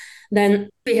world. Then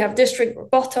we have District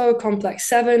Roboto, Complex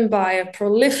 7 by a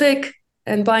prolific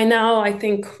and by now, I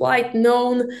think, quite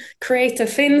known creator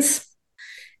Finns.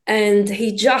 And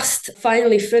he just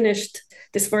finally finished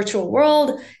this virtual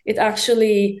world. It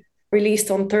actually released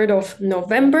on 3rd of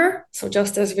November. So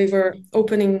just as we were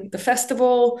opening the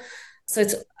festival. So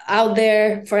it's out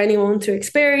there for anyone to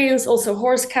experience. Also,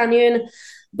 Horse Canyon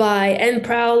by N.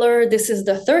 Prowler. This is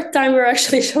the third time we're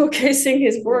actually showcasing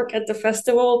his work at the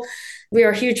festival. We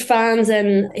are huge fans,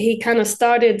 and he kind of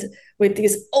started with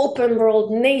these open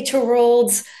world nature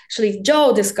worlds. Actually,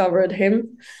 Joe discovered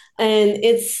him. And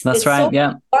it's right,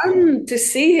 so fun to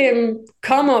see him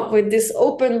come up with this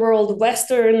open world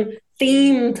Western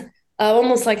themed,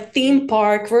 almost like theme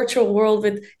park virtual world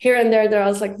with here and there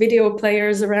are like video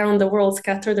players around the world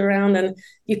scattered around, and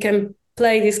you can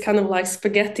play these kind of like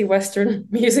spaghetti Western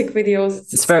music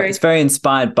videos. It's very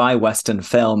inspired by Western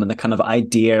film and the kind of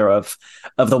idea of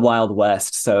the Wild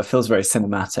West. So it feels very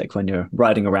cinematic when you're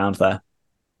riding around there.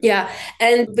 Yeah,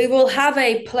 and we will have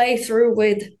a playthrough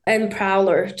with N.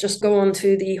 Prowler. Just go on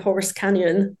to the Horse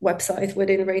Canyon website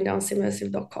within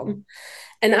raindanceimmersive.com.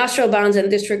 And Astral Bounds and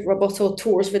District Roboto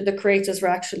tours with the creators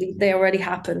they already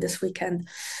happened this weekend.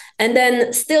 And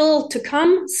then still to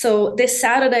come, so this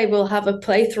Saturday we'll have a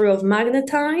playthrough of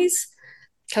Magnetize,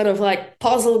 kind of like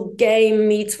puzzle game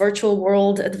meets virtual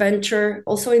world adventure,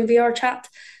 also in VR chat,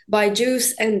 by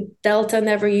Juice and Delta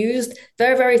Never Used.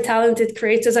 Very, very talented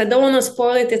creators. I don't want to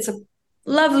spoil it. It's a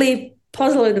lovely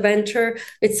puzzle adventure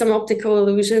with some optical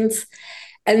illusions.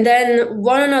 And then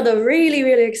one another really,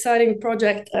 really exciting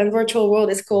project and virtual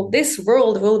world is called This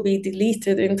World Will Be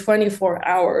Deleted in 24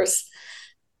 Hours,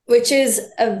 which is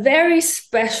a very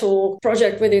special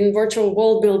project within virtual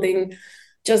world building,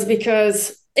 just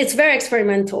because it's very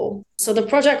experimental. So the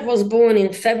project was born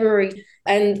in February,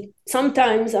 and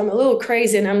sometimes I'm a little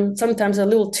crazy and I'm sometimes a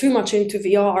little too much into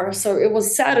VR. So it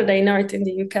was Saturday night in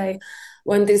the UK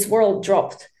when this world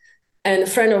dropped. And a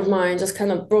friend of mine just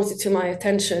kind of brought it to my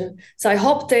attention. So I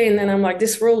hopped in and I'm like,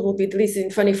 this world will be deleted in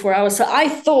 24 hours. So I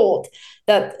thought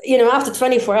that, after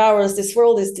 24 hours, this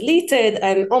world is deleted.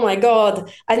 And oh my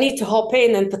God, I need to hop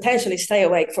in and potentially stay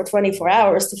awake for 24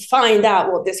 hours to find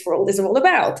out what this world is all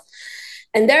about.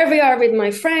 And there we are with my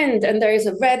friend, and there is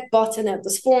a red button at the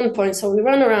spawn point. So we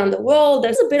run around the world.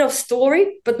 There's a bit of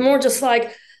story, but more just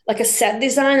like a set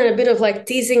design and a bit of like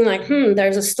teasing, like,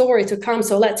 there's a story to come.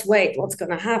 So let's wait, what's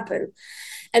going to happen?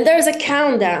 And there's a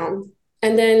countdown.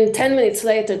 And then 10 minutes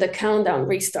later, the countdown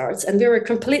restarts. And we were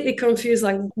completely confused,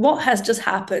 like, what has just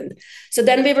happened? So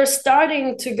then we were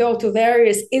starting to go to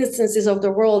various instances of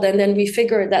the world. And then we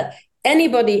figured that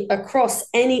anybody across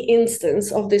any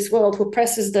instance of this world who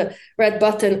presses the red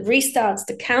button restarts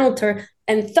the counter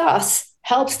and thus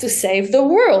helps to save the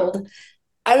world.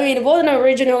 I mean, what an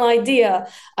original idea.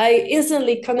 I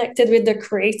instantly connected with the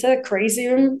creator,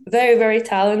 Crazium, very, very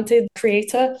talented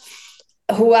creator,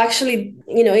 who actually,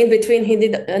 in between, he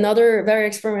did another very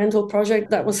experimental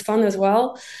project that was fun as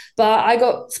well. But I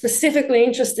got specifically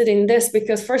interested in this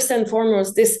because first and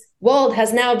foremost, this world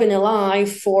has now been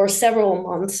alive for several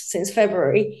months, since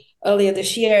February earlier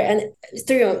this year. And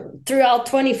throughout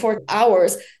 24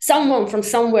 hours, someone from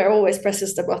somewhere always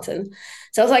presses the button.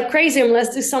 So I was like, crazy,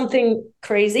 let's do something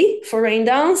crazy for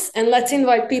Raindance, and let's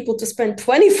invite people to spend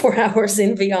 24 hours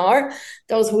in VR,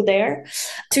 those who dare,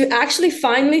 to actually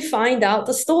finally find out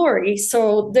the story.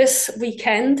 So this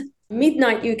weekend,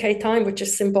 midnight UK time, which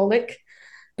is symbolic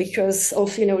because of,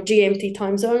 GMT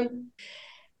time zone,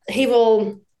 he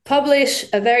will publish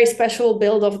a very special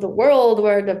build of the world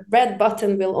where the red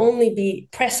button will only be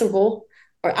pressable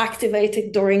or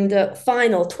activated during the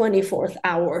final 24th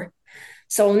hour.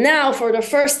 So now for the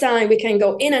first time, we can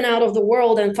go in and out of the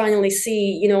world and finally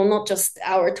see, not just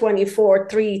hour 24,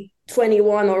 3,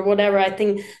 21 or whatever. I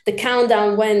think the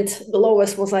countdown went, the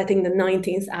lowest was, I think, the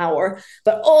 19th hour,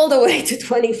 but all the way to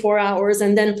 24 hours.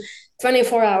 And then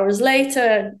 24 hours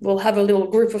later, we'll have a little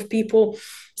group of people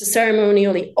to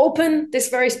ceremonially open this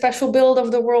very special build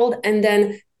of the world. And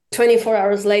then 24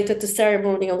 hours later to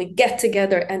ceremonially get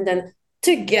together and then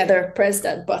together press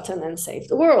that button and save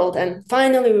the world. And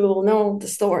finally, we will know the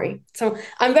story. So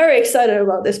I'm very excited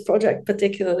about this project,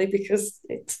 particularly because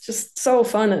it's just so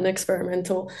fun and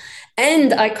experimental.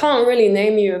 And I can't really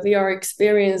name you a VR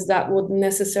experience that would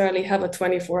necessarily have a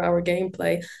 24-hour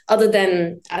gameplay, other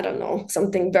than, I don't know,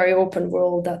 something very open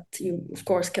world that you, of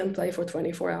course, can play for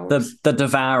 24 hours. The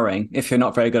devouring, if you're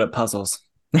not very good at puzzles.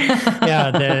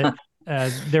 Yeah,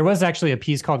 there was actually a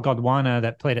piece called Gondwana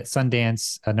that played at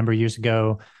Sundance a number of years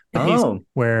ago.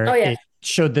 Where it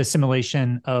showed the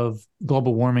simulation of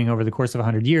global warming over the course of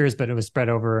 100 years, but it was spread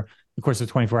over the course of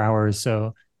 24 hours.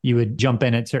 So you would jump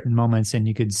in at certain moments and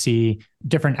you could see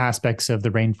different aspects of the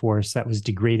rainforest that was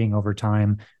degrading over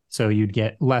time. So you'd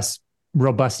get less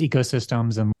robust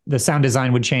ecosystems, and the sound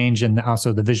design would change, and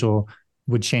also the visual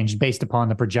would change based upon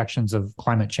the projections of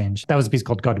climate change. That was a piece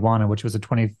called Gondwana, which was a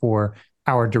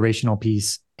 24-hour durational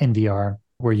piece in VR.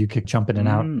 where you could jump in and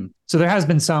out. Mm. So there has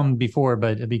been some before,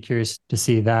 but I'd be curious to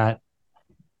see that.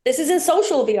 This is in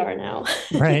social VR now.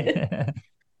 Right.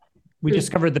 We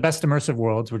just covered the best immersive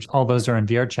worlds, which all those are in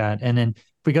VR chat. And then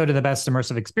if we go to the best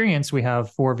immersive experience, we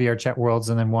have 4 VR chat worlds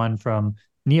and then one from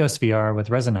Neos VR with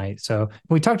Resonite. So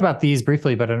we talked about these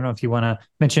briefly, but I don't know if you want to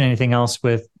mention anything else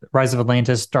with Rise of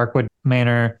Atlantis, Darkwood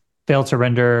Manor, Fail to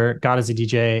Render, God is a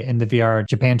DJ, and the VR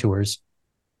Japan tours.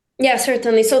 Yeah,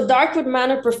 certainly. So Darkwood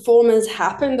Manor performance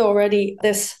happened already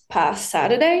this past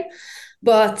Saturday,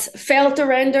 but Fail to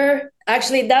Render,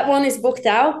 actually that one is booked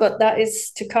out, but that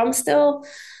is to come still,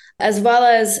 as well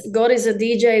as God is a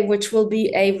DJ, which will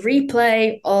be a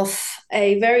replay of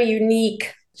a very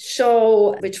unique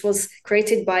show, which was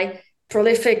created by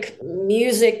prolific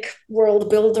music world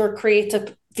builder,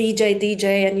 creator,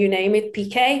 DJ, and you name it,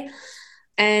 PK.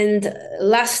 And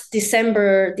last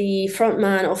December, the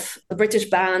frontman of the British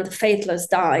band Faithless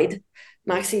died,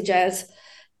 Maxi Jazz.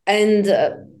 And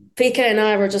PK and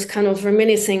I were just kind of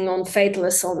reminiscing on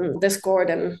Faithless on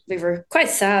Discord, and we were quite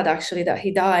sad actually that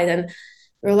he died. And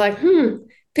we were like,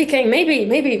 PK,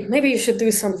 maybe you should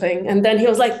do something. And then he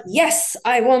was like, yes,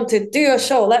 I want to do a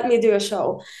show. Let me do a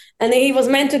show. And he was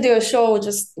meant to do a show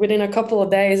just within a couple of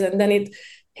days. And then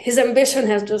his ambition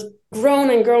has just grown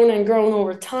and grown and grown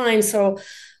over time. So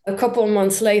a couple of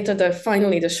months later,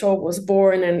 finally the show was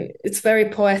born, and it's very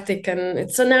poetic and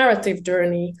it's a narrative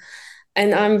journey.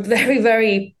 And I'm very,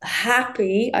 very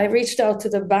happy. I reached out to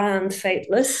the band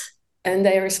Faithless and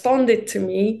they responded to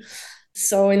me.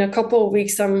 So in a couple of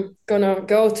weeks, I'm going to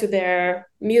go to their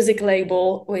music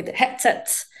label with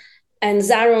headsets. And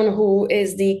Zaron, who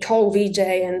is the co-VJ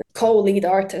and co-lead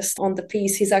artist on the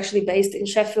piece, he's actually based in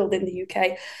Sheffield in the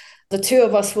UK. The two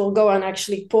of us will go and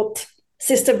actually put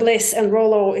Sister Bliss and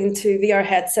Rollo into VR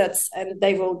headsets, and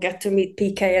they will get to meet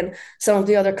PK and some of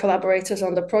the other collaborators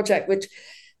on the project, which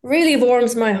really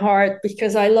warms my heart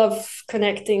because I love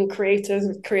connecting creators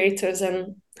with creators.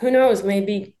 And who knows,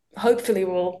 maybe hopefully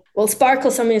we'll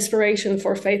sparkle some inspiration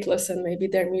for Faithless and maybe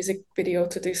their music video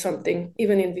to do something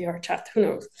even in VR chat. Who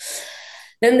knows?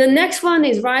 Then the next one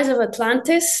is Rise of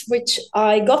Atlantis, which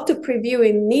I got to preview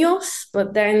in Neos,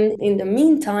 but then in the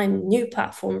meantime, new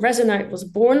platform Resonite was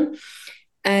born.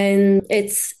 And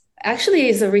it's actually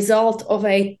is a result of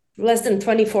a less than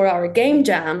 24-hour game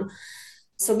jam.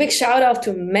 So big shout out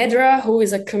to Medra, who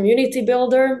is a community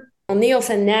builder on Neos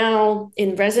and now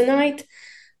in Resonite.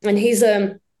 And he's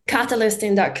a catalyst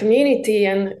in that community.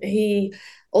 And he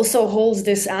also holds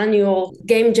this annual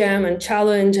game jam and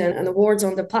challenge and awards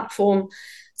on the platform.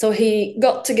 So he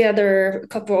got together a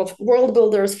couple of world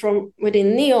builders from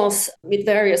within Neos with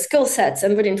various skill sets,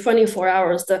 and within 24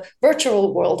 hours, the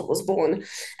virtual world was born.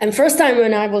 And first time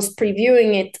when I was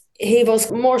previewing it, he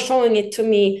was more showing it to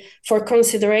me for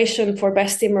consideration for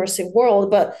best immersive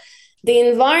world. But the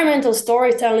environmental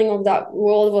storytelling of that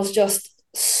world was just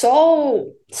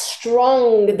so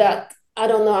strong that I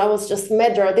don't know, I was just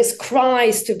Medra. This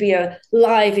cries to be a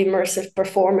live immersive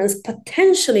performance.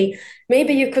 Potentially,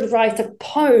 maybe you could write a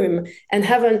poem and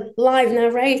have a live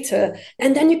narrator,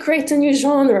 and then you create a new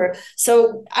genre.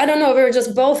 So I don't know, we were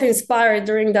just both inspired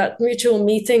during that mutual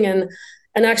meeting, and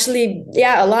actually,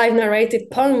 yeah, a live narrated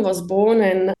poem was born,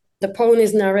 and the poem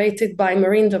is narrated by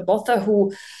Marinda Botta,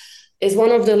 who is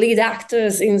one of the lead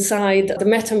actors inside the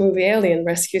meta movie Alien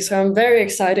Rescue. So I'm very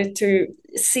excited to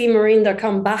see Marinda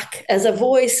come back as a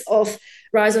voice of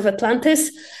Rise of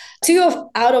Atlantis.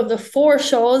 Out of the 4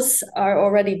 shows are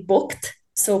already booked.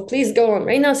 So please go on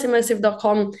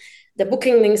raindanceimersive.com. The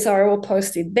booking links are all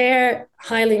posted there.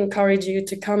 Highly encourage you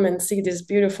to come and see this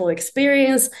beautiful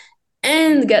experience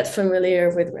and get familiar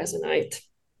with Resonite.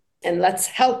 And let's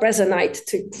help Resonite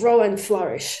to grow and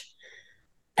flourish.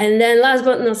 And then last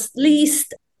but not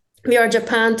least, VR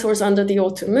Japan tours under the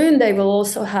autumn moon. They will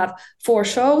also have 4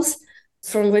 shows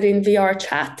from within VR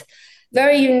chat.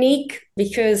 Very unique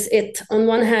because it, on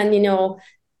one hand,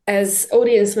 as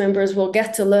audience members will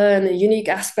get to learn a unique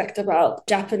aspect about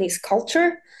Japanese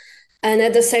culture. And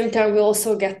at the same time, we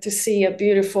also get to see a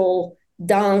beautiful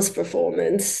dance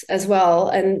performance as well.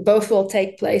 And both will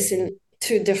take place in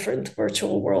 2 different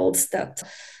virtual worlds that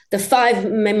the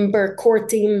 5-member core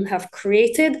team have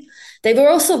created. They were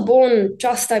also born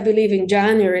just, I believe, in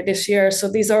January this year. So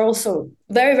these are also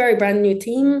very, very brand new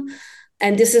team.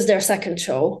 And this is their second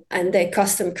show. And they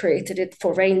custom created it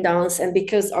for Raindance. And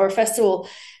because our festival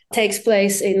takes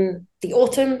place in the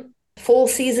autumn, fall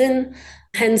season,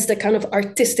 hence the kind of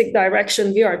artistic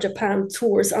direction VR Japan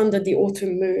tours under the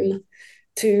autumn moon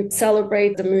to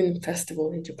celebrate the Moon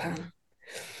Festival in Japan.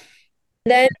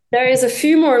 Then there is a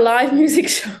few more live music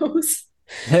shows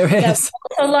there is.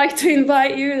 that I'd like to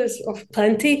invite you. There's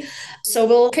plenty. So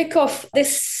we'll kick off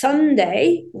this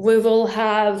Sunday. We will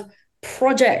have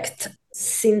Project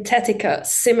Synthetica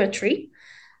Symmetry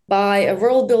by a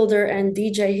world builder and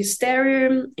DJ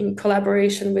Hysterium in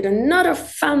collaboration with another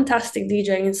fantastic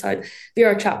DJ inside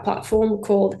VR chat platform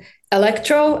called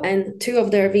Electro and two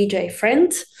of their VJ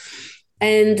friends.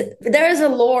 And there is a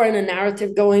lore and a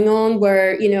narrative going on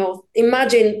where,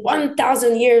 imagine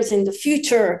 1,000 years in the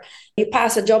future, you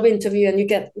pass a job interview and you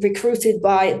get recruited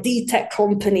by the tech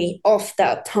company of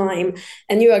that time.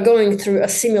 And you are going through a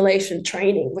simulation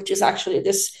training, which is actually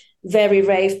this very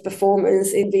rave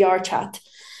performance in VR chat.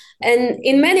 And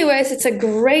in many ways, it's a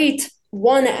great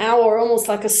 1 hour, almost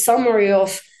like a summary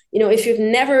of, if you've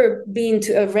never been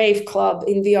to a rave club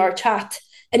in VR chat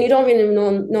and you don't even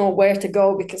know where to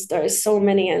go because there is so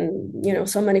many and,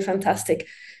 so many fantastic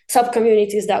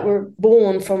sub-communities that were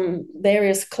born from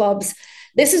various clubs.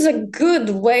 This is a good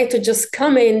way to just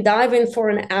come in, dive in for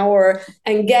an hour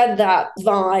and get that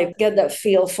vibe, get that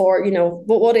feel for,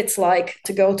 what it's like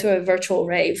to go to a virtual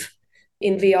rave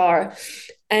in VR.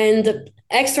 And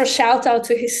extra shout out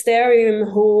to Hysterium,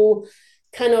 who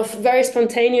kind of very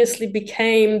spontaneously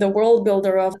became the world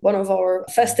builder of one of our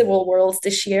festival worlds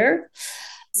this year.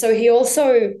 So he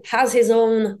also has his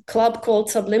own club called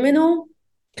Subliminal,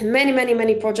 and many, many,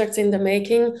 many projects in the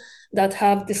making that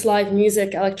have this live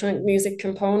music, electronic music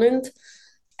component.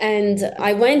 And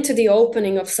I went to the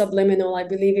opening of Subliminal, I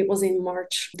believe it was in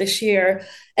March this year.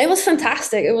 It was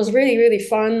fantastic. It was really, really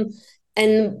fun.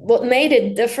 And what made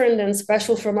it different and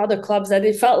special from other clubs, that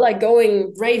it felt like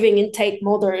going raving in Tate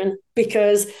Modern,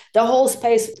 because the whole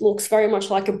space looks very much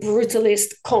like a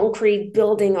brutalist concrete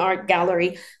building art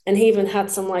gallery. And he even had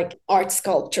some like art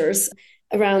sculptures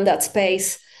around that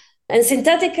space. And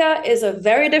Synthetica is a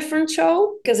very different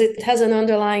show because it has an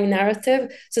underlying narrative.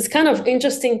 So it's kind of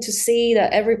interesting to see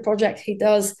that every project he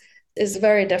does is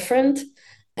very different.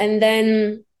 And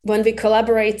then when we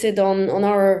collaborated on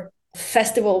our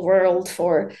festival world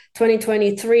for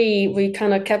 2023, we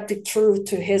kind of kept it true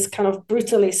to his kind of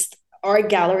brutalist art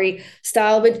gallery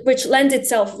style, which lends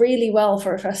itself really well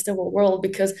for a festival world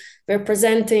because we're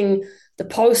presenting the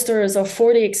posters of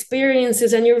 40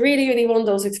 experiences and you really, really want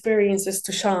those experiences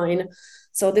to shine.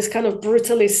 So this kind of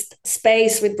brutalist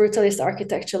space with brutalist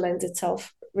architecture lends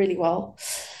itself really well.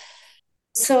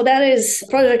 So that is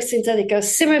Project Synthetica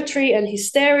Symmetry and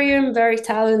Hysterium, very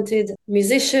talented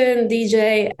musician,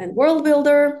 DJ, and world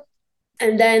builder.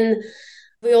 And then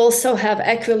we also have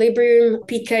Equilibrium,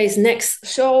 PK's next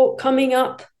show coming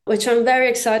up, which I'm very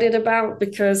excited about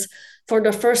because for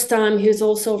the first time, he's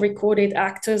also recorded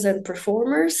actors and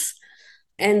performers.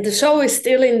 And the show is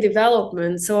still in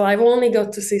development, so I've only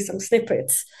got to see some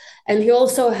snippets. And he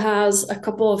also has a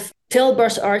couple of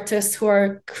Tilbush artists who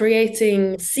are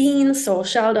creating scenes. So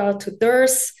shout out to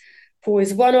Durs, who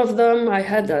is one of them. I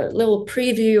had a little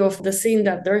preview of the scene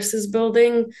that Durs is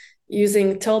building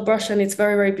using Tilbush, and it's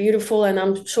very, very beautiful. And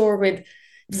I'm sure with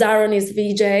Zaron's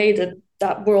VJ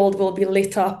that world will be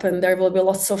lit up and there will be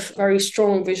lots of very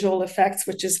strong visual effects,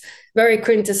 which is very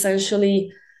quintessentially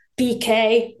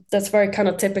PK. That's very kind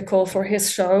of typical for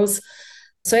his shows.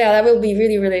 So yeah, that will be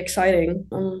really, really exciting.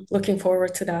 I'm looking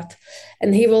forward to that.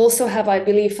 And he will also have, I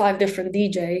believe, 5 different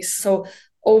DJs. So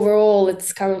overall,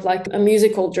 it's kind of like a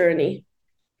musical journey.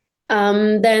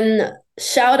 Then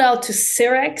shout out to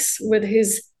Cyrex with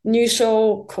his new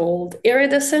show called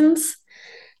Iridescence.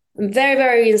 I'm very,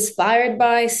 very inspired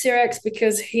by Cyrex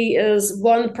because he is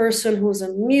one person who's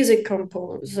a music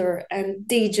composer and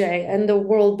DJ and a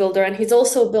world builder. And he's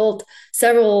also built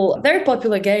several very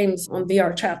popular games on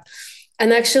VR chat.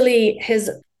 And actually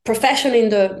his profession in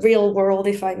the real world,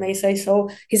 if I may say so,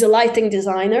 he's a lighting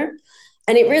designer.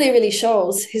 And it really, really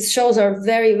shows. His shows are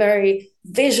very, very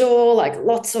visual, like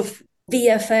lots of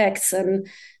VFX and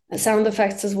sound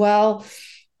effects as well.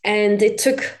 And it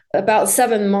took about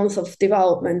 7 months of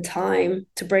development time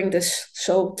to bring this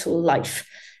show to life.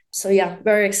 So yeah,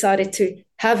 very excited to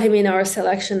have him in our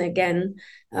selection again.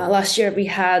 Last year we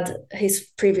had his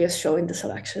previous show in the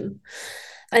selection.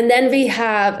 And then we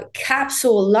have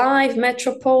Capsule Live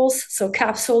Metropoles. So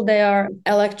Capsule, they are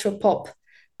electropop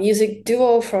music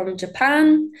duo from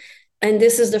Japan. And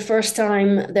this is the first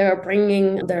time they're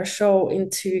bringing their show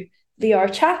into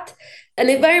VR chat. And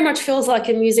it very much feels like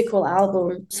a musical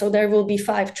album. So there will be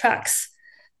 5 tracks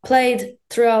played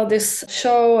throughout this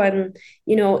show. And,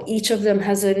 each of them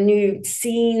has a new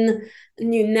scene, a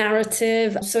new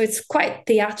narrative. So it's quite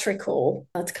theatrical.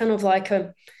 It's kind of like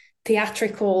a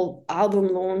theatrical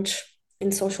album launch.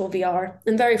 in social VR,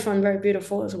 and very fun, very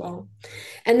beautiful as well.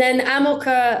 And then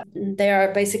Amoka, they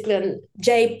are basically a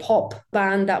J-pop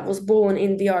band that was born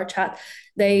in VR chat.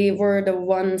 They were the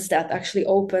ones that actually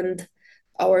opened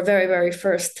our very, very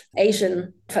first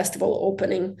Asian festival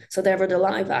opening. So they were the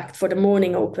live act for the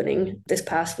morning opening this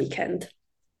past weekend.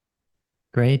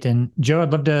 Great. And Joe,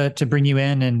 I'd love to bring you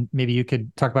in, and maybe you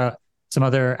could talk about some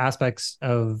other aspects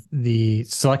of the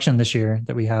selection this year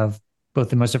that we have, both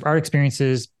the immersive art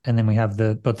experiences, and then we have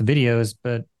both the videos,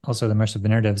 but also the immersive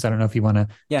narratives. I don't know if you want to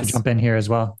jump in here as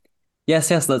well. Yes,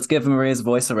 let's give Maria's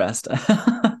voice a rest.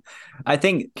 I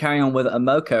think carrying on with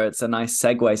Amoka, it's a nice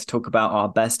segue to talk about our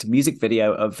best music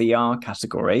video of VR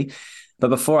category. But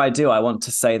before I do, I want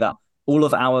to say that all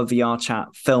of our VR chat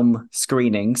film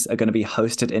screenings are going to be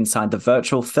hosted inside the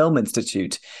Virtual Film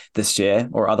Institute this year,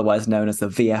 or otherwise known as the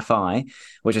VFI,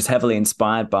 which is heavily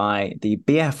inspired by the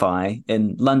BFI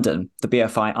in London, the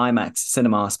BFI IMAX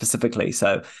cinema specifically.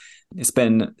 So it's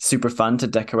been super fun to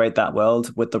decorate that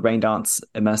world with the Raindance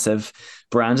immersive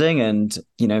branding and,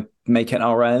 make it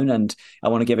our own. And I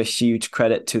want to give a huge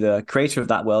credit to the creator of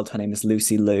that world. Her name is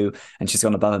Lucy Liu, and she's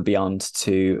gone above and beyond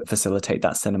to facilitate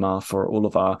that cinema for all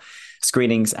of our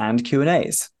screenings and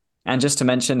Q&As. And just to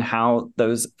mention how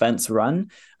those events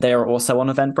run, they are also on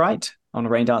Eventbrite on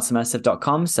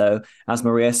raindanceimmersive.com. So as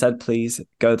Maria said, please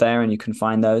go there and you can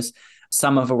find those.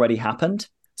 Some have already happened.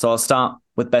 So I'll start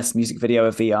with Best Music Video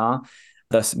of VR.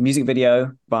 The music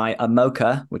video by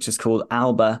Amoka, which is called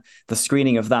Alba, the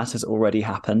screening of that has already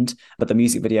happened, but the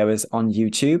music video is on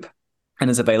YouTube and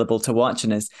is available to watch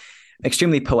and is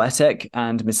extremely poetic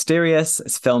and mysterious.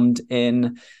 It's filmed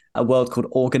in a world called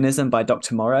Organism by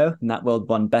Dr. Morrow, and that world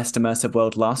won Best Immersive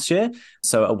World last year.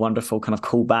 So a wonderful kind of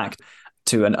callback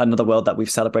to another world that we've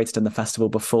celebrated in the festival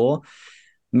before.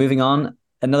 Moving on,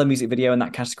 another music video in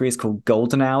that category is called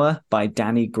Golden Hour by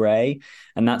Danny Gray,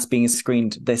 and that's being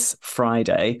screened this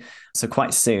Friday, so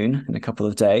quite soon, in a couple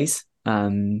of days.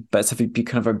 But it's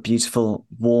kind of a beautiful,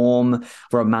 warm,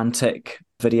 romantic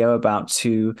video about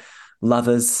two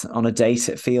lovers on a date,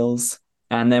 it feels.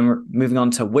 And then we're moving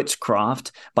on to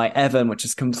Witchcraft by Evan, which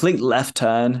is complete left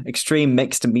turn, extreme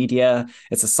mixed media.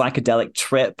 It's a psychedelic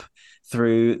trip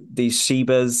through these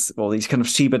Shibas, or these kind of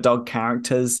Shiba dog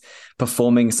characters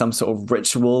performing some sort of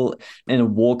ritual in a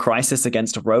war crisis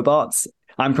against robots.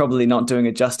 I'm probably not doing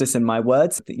it justice in my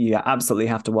words. You absolutely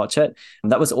have to watch it.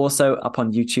 And that was also up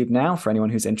on YouTube now for anyone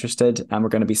who's interested. And we're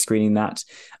going to be screening that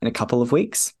in a couple of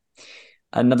weeks.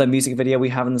 Another music video we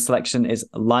have in the selection is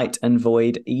Light and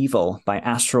Void Evil by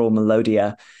Astral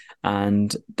Melodia.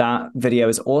 And that video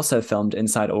is also filmed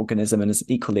inside Organism and is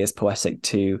equally as poetic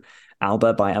to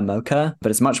Alba by Amoka, but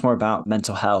it's much more about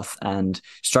mental health and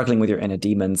struggling with your inner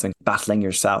demons and battling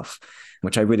yourself,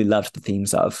 which I really loved the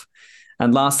themes of.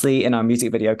 And lastly, in our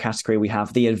music video category, we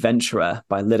have The Adventurer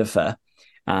by Lidifer.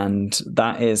 And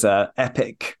that is an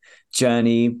epic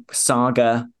journey,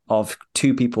 saga of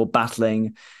two people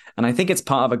battling. And I think it's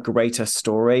part of a greater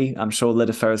story. I'm sure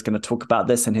Lidifer is going to talk about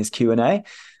this in his Q&A,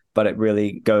 but it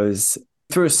really goes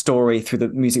through a story, through the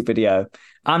music video.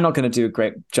 I'm not going to do a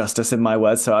great justice in my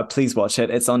words, so please watch it.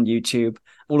 It's on YouTube.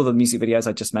 All of the music videos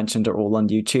I just mentioned are all on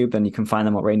YouTube, and you can find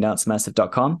them at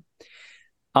raindanceimmersive.com.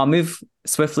 I'll move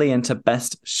swiftly into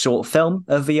Best Short Film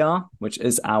of VR, which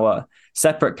is our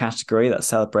separate category that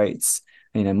celebrates,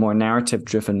 more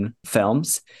narrative-driven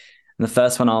films. And the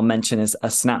first one I'll mention is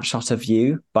A Snapshot of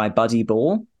You by Buddy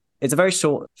Ball. It's a very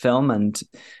short film, and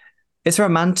it's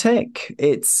romantic.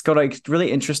 It's got a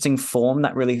really interesting form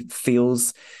that really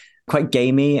feels quite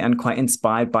gamey and quite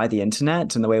inspired by the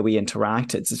internet and the way we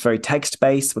interact. It's very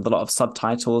text-based with a lot of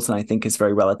subtitles, and I think is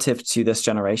very relative to this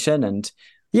generation. And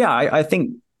yeah, I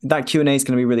think that Q&A is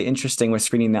going to be really interesting. We're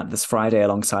screening that this Friday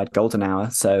alongside Golden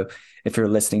Hour. So if you're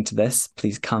listening to this,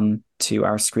 please come to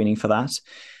our screening for that.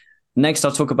 Next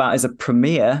I'll talk about is a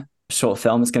premiere short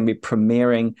film. It's going to be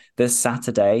premiering this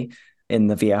Saturday in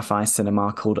the VFI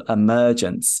cinema called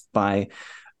Emergence by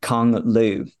Kong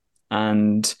Lu.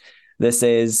 And this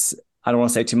is, I don't want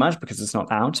to say too much because it's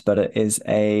not out, but it is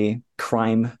a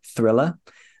crime thriller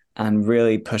and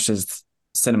really pushes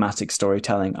cinematic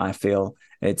storytelling, I feel.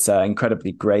 It's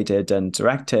incredibly graded and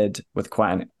directed with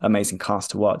quite an amazing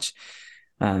cast to watch.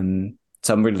 So I'm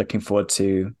really looking forward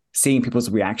to seeing people's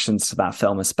reactions to that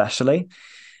film especially.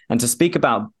 And to speak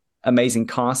about amazing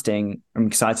casting, I'm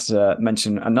excited to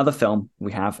mention another film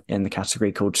we have in the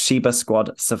category called Shiba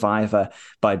Squad Survivor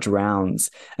by Drowns.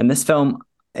 And this film,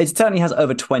 it certainly has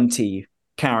over 20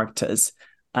 characters,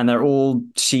 and they're all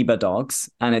Shiba dogs.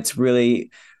 And it's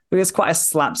quite a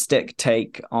slapstick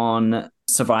take on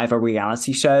survivor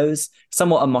reality shows,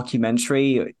 somewhat a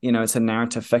mockumentary. It's a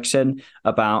narrative fiction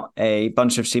about a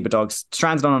bunch of Shiba dogs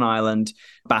stranded on an island,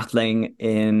 battling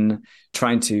in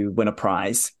trying to win a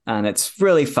prize. And it's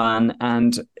really fun.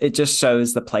 And it just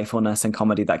shows the playfulness and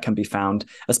comedy that can be found,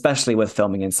 especially with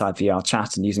filming inside VR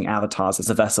chat and using avatars as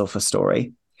a vessel for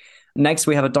story. Next,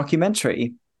 we have a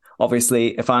documentary.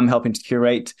 Obviously, if I'm helping to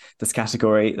curate this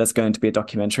category, there's going to be a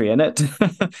documentary in it.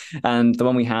 And the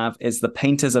one we have is The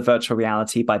Painters of Virtual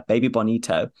Reality by Baby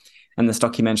Bonito. And this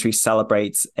documentary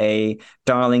celebrates a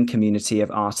darling community of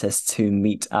artists who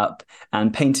meet up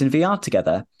and paint in VR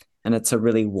together. And it's a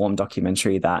really warm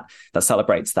documentary that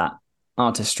celebrates that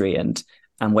artistry and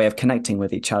way of connecting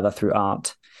with each other through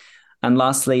art. And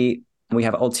lastly, we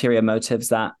have Ulterior Motives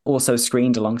that also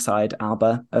screened alongside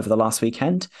Alba over the last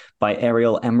weekend by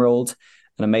Ariel Emerald,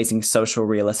 an amazing social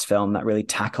realist film that really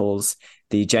tackles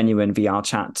the genuine VR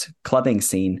chat clubbing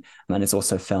scene and is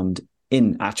also filmed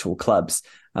in actual clubs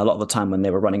a lot of the time when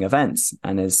they were running events,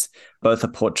 and is both a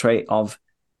portrait of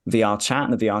VR chat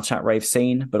and the VR chat rave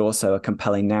scene, but also a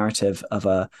compelling narrative of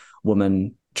a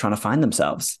woman trying to find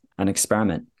themselves and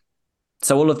experiment.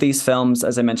 So all of these films,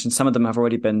 as I mentioned, some of them have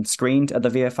already been screened at the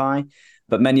VFI,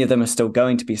 but many of them are still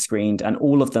going to be screened, and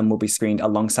all of them will be screened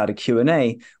alongside a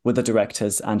Q&A with the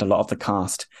directors and a lot of the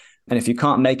cast. And if you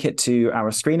can't make it to our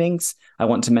screenings, I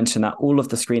want to mention that all of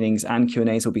the screenings and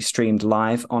Q&As will be streamed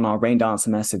live on our Raindance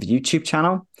Immersive YouTube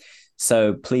channel.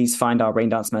 So please find our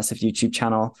Raindance Immersive YouTube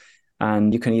channel,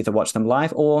 and you can either watch them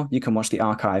live or you can watch the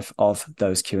archive of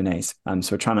those Q&As.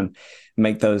 So we're trying to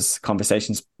make those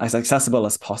conversations as accessible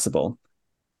as possible.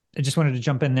 I just wanted to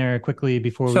jump in there quickly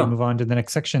before Sure. we move on to the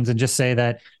next sections and just say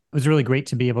that it was really great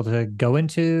to be able to go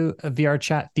into a VR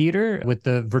chat theater with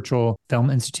the Virtual Film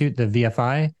Institute, the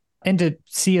VFI, and to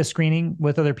see a screening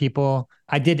with other people.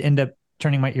 I did end up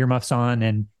turning my earmuffs on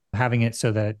and having it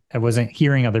so that I wasn't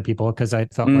hearing other people, because I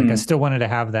felt like I still wanted to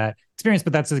have that experience.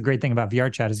 But that's the great thing about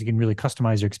VR chat, is you can really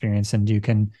customize your experience and you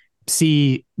can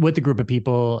see with the group of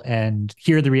people and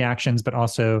hear the reactions, but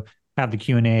also have the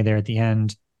Q&A there at the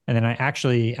end. And then I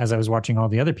actually, as I was watching all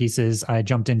the other pieces, I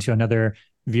jumped into another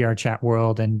VR chat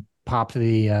world and popped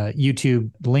the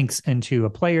YouTube links into a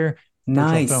player.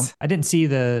 Nice. Film. I didn't see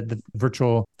the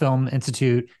Virtual Film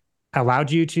Institute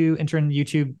allowed you to enter in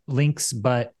YouTube links,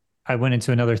 but I went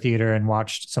into another theater and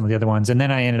watched some of the other ones. And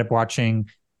then I ended up watching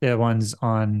the ones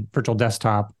on Virtual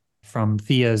Desktop from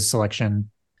Thea's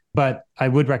selection. But I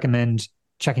would recommend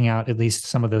checking out at least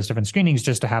some of those different screenings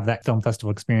just to have that film festival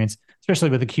experience,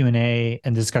 especially with the Q&A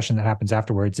and discussion that happens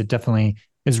afterwards. It definitely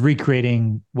is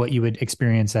recreating what you would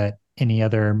experience at any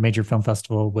other major film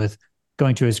festival, with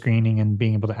going to a screening and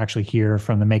being able to actually hear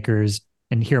from the makers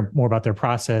and hear more about their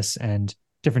process and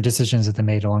different decisions that they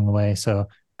made along the way. So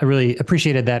I really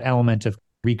appreciated that element of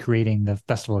recreating the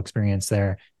festival experience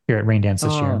here at Raindance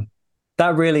this year.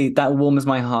 That warms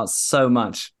my heart so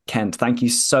much, Kent. Thank you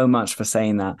so much for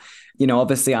saying that.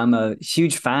 Obviously I'm a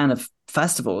huge fan of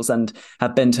festivals and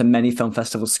have been to many film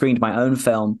festivals, screened my own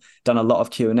film, done a lot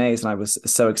of Q&As, and I was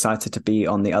so excited to be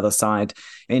on the other side,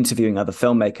 interviewing other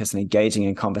filmmakers and engaging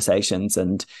in conversations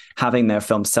and having their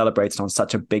film celebrated on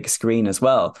such a big screen as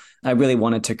well. I really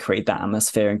wanted to create that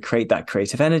atmosphere and create that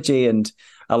creative energy and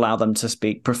allow them to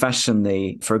speak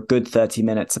professionally for a good 30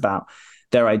 minutes about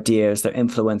their ideas, their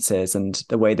influences, and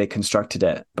the way they constructed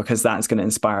it, because that's going to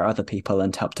inspire other people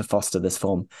and help to foster this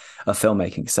form of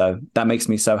filmmaking. So that makes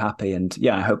me so happy. And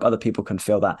yeah, I hope other people can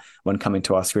feel that when coming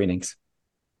to our screenings.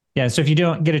 Yeah. So if you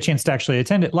don't get a chance to actually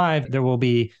attend it live, there will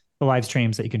be the live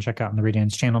streams that you can check out on the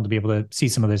Raindance channel to be able to see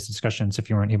some of those discussions if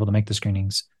you weren't able to make the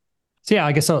screenings. So yeah,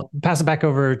 I guess I'll pass it back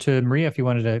over to Maria if you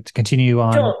wanted to continue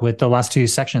on with the last two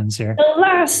sections here. The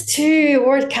last two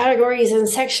award categories and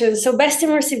sections. So Best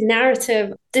Immersive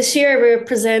Narrative. This year we're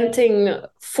presenting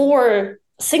 4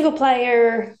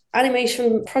 single-player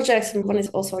animation projects, and one is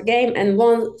also a game, and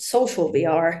 1 social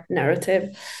VR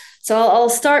narrative. So I'll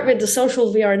start with the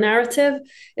social VR narrative.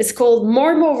 It's called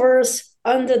Mormoverse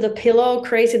Under the Pillow,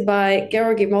 created by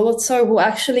Georgi Molotso, who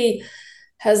actually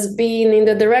has been in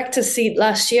the director's seat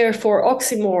last year for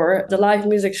Oxymore, the live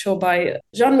music show by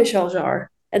Jean-Michel Jarre.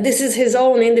 And this is his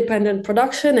own independent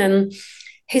production. And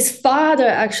his father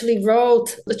actually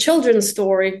wrote a children's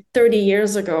story 30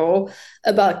 years ago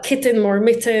about Kitten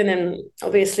Marmitten. And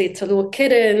obviously it's a little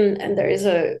kitten, and there is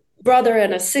a brother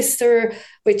and a sister,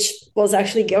 which was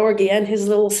actually Georgi and his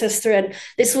little sister. And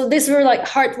these were like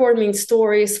heartwarming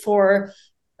stories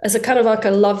as a kind of like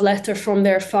a love letter from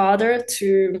their father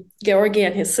to Georgi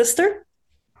and his sister.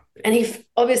 And he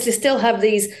obviously still have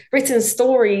these written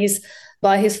stories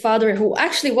by his father, who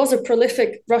actually was a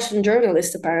prolific Russian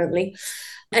journalist, apparently.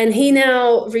 And he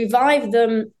now revived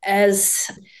them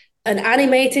as an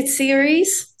animated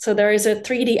series. So there is a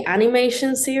 3D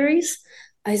animation series.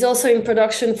 He's also in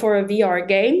production for a VR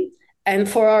game. And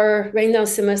for our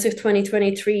Raindance Immersive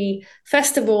 2023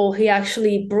 festival, he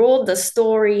actually brought the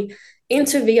story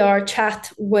into VR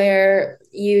chat, where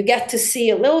you get to see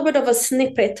a little bit of a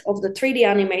snippet of the 3D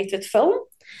animated film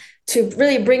to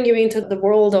really bring you into the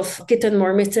world of Kitten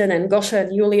Mormitten and Gosha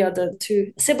and Yulia, the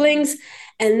two siblings.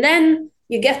 And then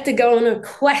you get to go on a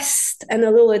quest and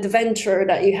a little adventure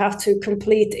that you have to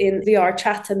complete in VR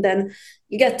chat. And then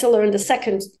you get to learn the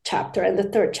second chapter and the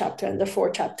third chapter and the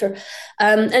fourth chapter.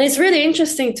 And it's really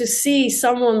interesting to see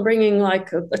someone bringing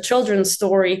like a children's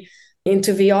story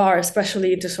into VR,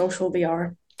 especially into social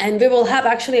VR. And we will have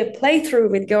actually a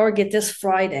playthrough with Georgi this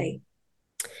Friday.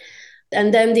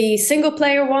 And then the single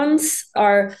player ones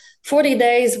are 40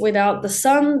 Days Without the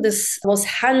Sun. This was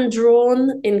hand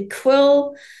drawn in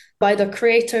quill by the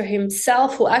creator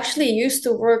himself, who actually used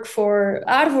to work for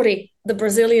Arvori, the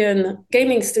Brazilian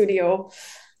gaming studio.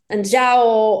 And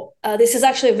Zhao, this is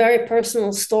actually a very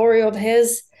personal story of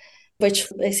his, which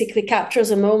basically captures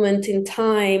a moment in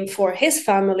time for his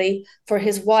family, for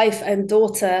his wife and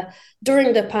daughter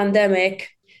during the pandemic,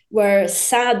 where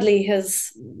sadly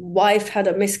his wife had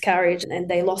a miscarriage and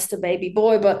they lost a baby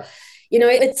boy. But, you know,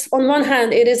 it's on one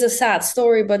hand, it is a sad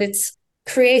story, but it's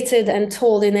created and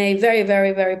told in a very,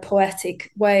 very, very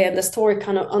poetic way. And the story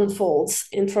kind of unfolds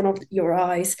in front of your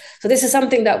eyes. So this is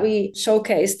something that we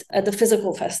showcased at the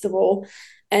physical festival.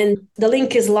 And the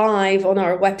link is live on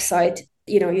our website.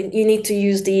 You know, you need to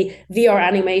use the VR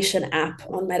animation app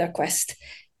on MetaQuest.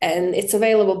 And it's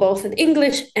available both in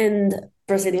English and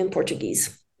Brazilian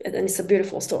Portuguese. And it's a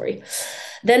beautiful story.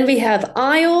 Then we have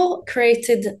Isle,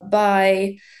 created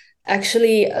by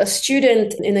actually a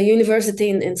student in a university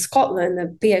in Scotland, a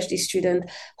PhD student,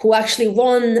 who actually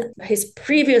won his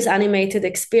previous animated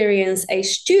experience a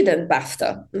student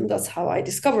BAFTA. And that's how I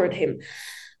discovered him.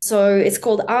 So it's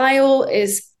called Isle,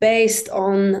 is based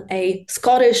on a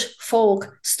Scottish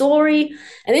folk story.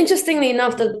 And interestingly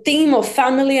enough, the theme of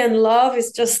family and love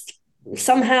is just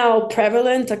somehow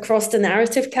prevalent across the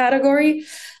narrative category,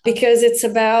 because it's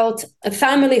about a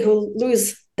family who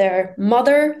lose their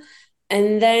mother,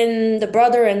 and then the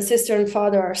brother and sister and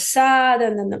father are sad,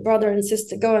 and then the brother and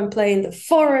sister go and play in the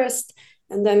forest,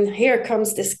 and then here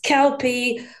comes this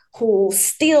Kelpie who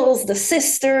steals the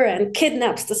sister and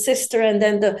kidnaps the sister, and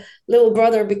then the little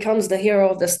brother becomes the hero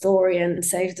of the story and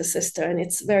saves the sister. And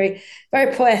it's very,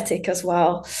 very poetic as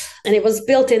well. And it was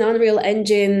built in Unreal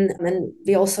Engine, and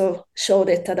we also showed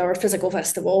it at our physical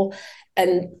festival.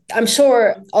 And I'm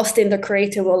sure Austin, the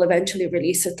creator, will eventually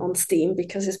release it on Steam,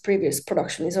 because his previous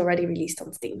production is already released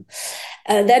on Steam.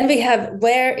 Then we have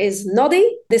Where is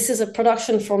Noddy? This is a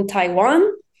production from Taiwan,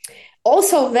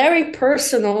 also very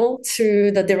personal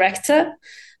to the director,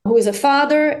 who is a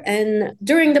father. And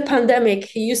during the pandemic,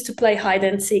 he used to play hide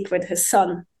and seek with his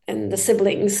son and the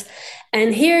siblings.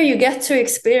 And here you get to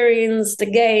experience the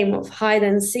game of hide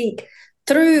and seek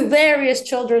through various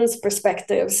children's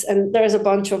perspectives. And there's a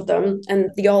bunch of them.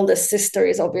 And the oldest sister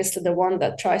is obviously the one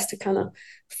that tries to kind of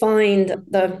find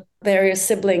the various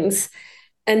siblings.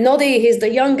 And Noddy, he's the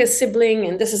youngest sibling,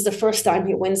 and this is the first time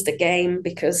he wins the game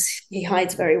because he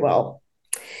hides very well.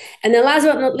 And then last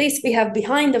but not least, we have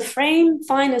Behind the Frame,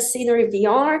 Finest Scenery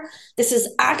VR. This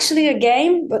is actually a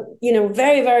game, but, you know,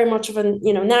 very, very much of a,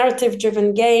 you know,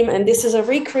 narrative-driven game. And this is a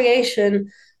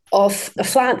recreation of a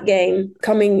flat game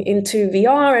coming into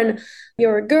VR. And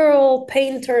you're a girl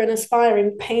painter, an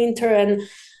aspiring painter, and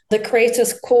the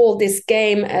creators call this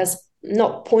game as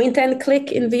not point and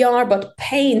click in VR, but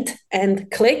paint and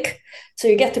click. So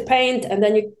you get to paint and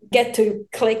then you get to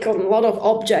click on a lot of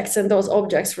objects, and those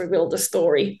objects reveal the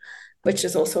story, which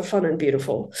is also fun and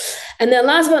beautiful. And then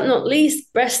last but not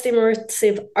least, Best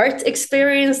Immersive Art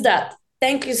Experience. That,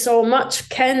 thank you so much,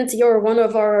 Kent. You're one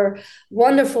of our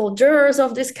wonderful jurors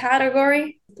of this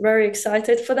category. Very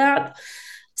excited for that.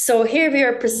 So here we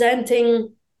are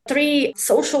presenting 3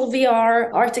 social VR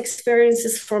art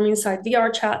experiences from inside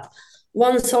VR Chat,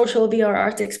 1 social VR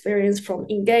art experience from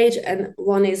Engage, and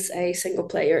 1 is a single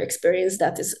player experience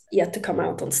that is yet to come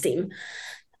out on Steam.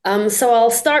 So I'll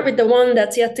start with the one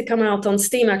that's yet to come out on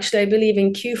Steam, actually, I believe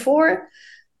in Q4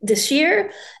 this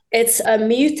year. It's a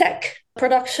MUTEC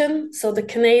production, so the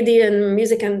Canadian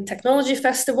Music and Technology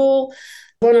Festival,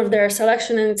 one of their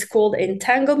selection, and it's called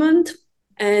Entanglement.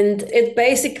 And it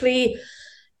basically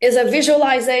is a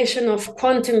visualization of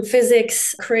quantum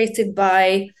physics created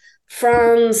by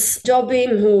Franz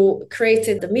Jobim, who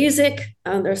created the music.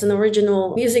 And there's an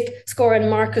original music score, and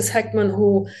Marcus Heckman,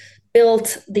 who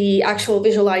built the actual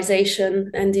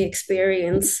visualization and the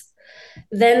experience.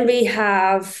 Then we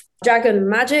have Dragon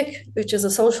Magic, which is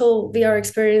a social VR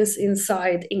experience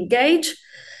inside Engage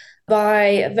by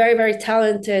a very, very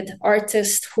talented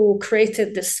artist who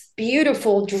created this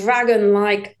beautiful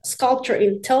dragon-like sculpture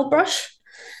in Tilbrush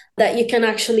that you can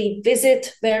actually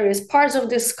visit various parts of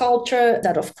this sculpture.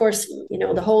 That, of course,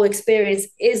 the whole experience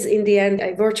is in the end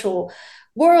a virtual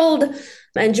world.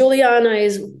 And Juliana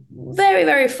is very,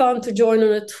 very fun to join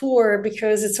on a tour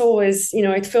because it's always,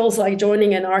 it feels like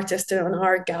joining an artist in an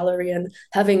art gallery and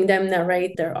having them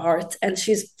narrate their art. And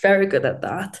she's very good at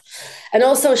that. And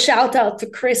also shout out to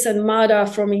Chris and Mada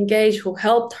from Engage who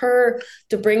helped her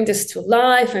to bring this to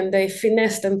life. And they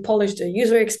finessed and polished the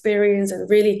user experience and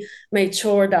really made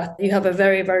sure that you have a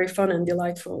very, very fun and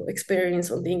delightful experience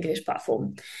on the Engage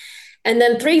platform. And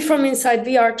then 3 from inside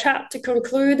VR chat to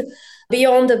conclude.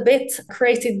 Beyond a Bit,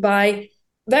 created by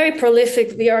very prolific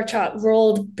VR chat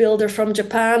world builder from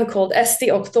Japan called Esti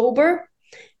October,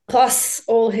 plus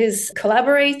all his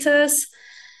collaborators.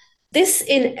 This,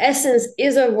 in essence,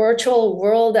 is a virtual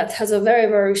world that has a very,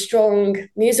 very strong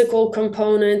musical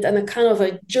component and a kind of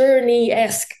a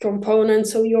journey-esque component.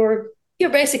 So you're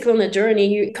basically on a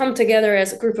journey. You come together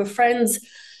as a group of friends.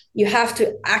 You have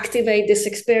to activate this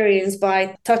experience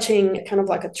by touching kind of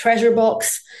like a treasure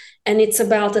box. And it's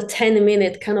about a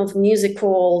 10-minute kind of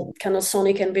musical, kind of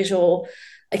sonic and visual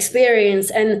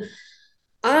experience. And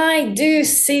I do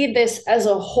see this as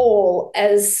a whole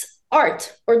as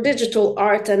art or digital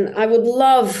art. And I would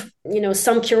love,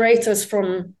 some curators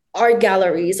from art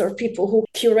galleries or people who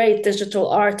curate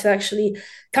digital art to actually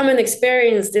come and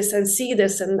experience this and see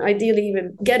this and ideally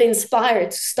even get inspired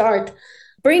to start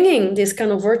bringing these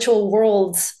kind of virtual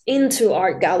worlds into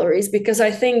art galleries, because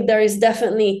I think there is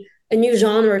definitely a new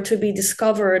genre to be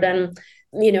discovered. And,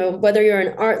 whether you're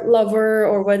an art lover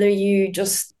or whether you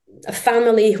just a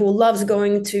family who loves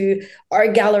going to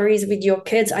art galleries with your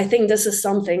kids, I think this is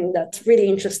something that's really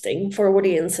interesting for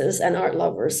audiences and art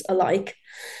lovers alike.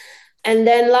 And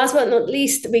then last but not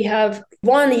least, we have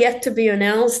one yet to be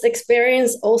announced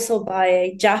experience also by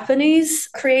a Japanese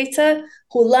creator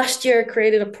who last year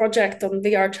created a project on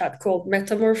VR chat called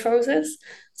Metamorphosis.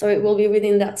 So it will be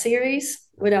within that series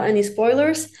without any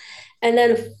spoilers. And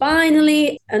then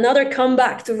finally, another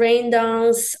comeback to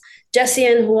Raindance,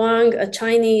 Jessian Huang, a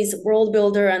Chinese world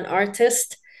builder and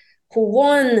artist who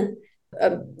won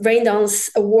a Raindance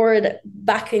award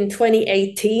back in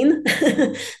 2018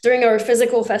 during our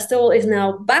physical festival, is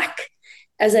now back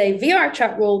as a VR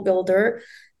chat world builder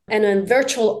and a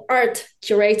virtual art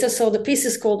curator. So the piece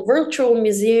is called Virtual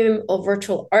Museum of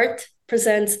Virtual Art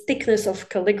Presents Thickness of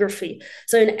Calligraphy.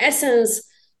 So in essence,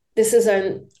 this is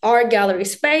an art gallery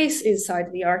space inside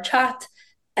VR chat,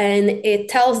 and it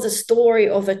tells the story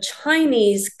of a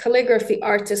Chinese calligraphy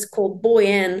artist called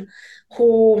Boyan,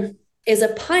 who is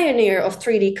a pioneer of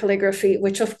 3D calligraphy,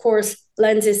 which of course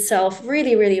lends itself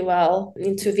really, really well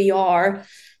into VR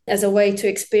as a way to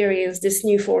experience this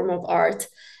new form of art.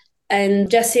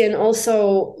 And Jessian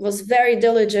also was very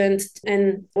diligent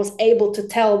and was able to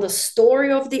tell the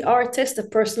story of the artist, a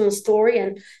personal story.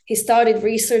 And he started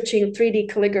researching 3D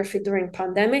calligraphy during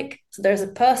pandemic. So there's a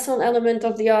personal element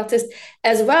of the artist,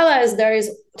 as well as there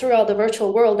is throughout the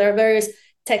virtual world, there are various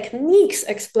techniques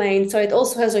explained. So it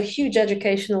also has a huge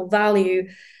educational value,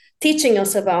 teaching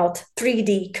us about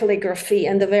 3D calligraphy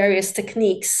and the various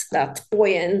techniques that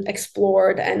Boyan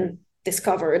explored and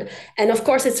discovered. And of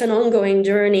course, it's an ongoing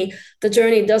journey. The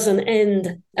journey doesn't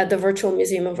end at the Virtual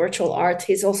Museum of Virtual Art.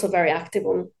 He's also very active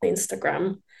on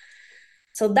Instagram.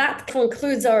 So that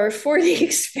concludes our 4D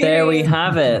experience. There we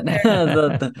have it.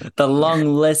 the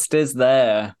long list is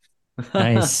there.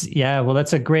 Nice. Yeah, well,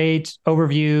 that's a great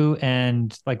overview.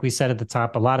 And like we said at the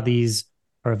top, a lot of these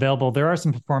are available. There are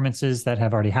some performances that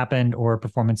have already happened or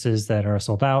performances that are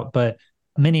sold out, but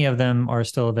many of them are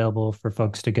still available for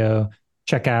folks to go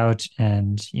check out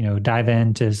and, dive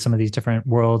into some of these different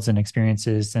worlds and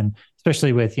experiences. And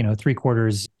especially with,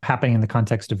 3/4 happening in the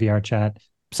context of VR chat.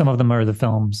 Some of them are the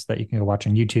films that you can go watch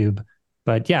on YouTube.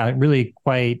 But yeah, really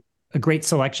quite a great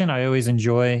selection. I always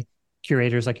enjoy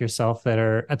curators like yourself that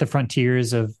are at the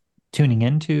frontiers of tuning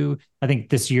into. I think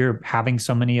this year, having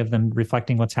so many of them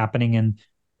reflecting what's happening in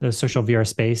the social VR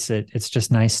space, it's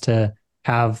just nice to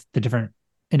have the different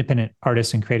independent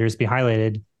artists and creators be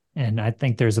highlighted. And I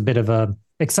think there's a bit of a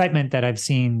excitement that I've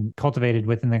seen cultivated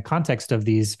within the context of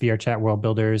these VR chat world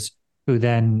builders who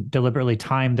then deliberately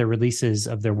time their releases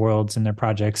of their worlds and their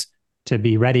projects to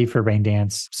be ready for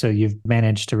Raindance. So you've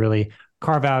managed to really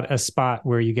carve out a spot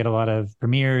where you get a lot of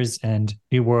premieres and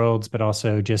new worlds, but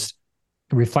also just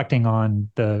reflecting on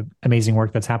the amazing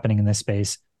work that's happening in this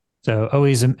space. So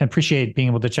always appreciate being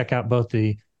able to check out both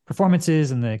the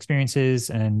performances and the experiences.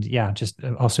 And yeah, just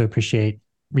also appreciate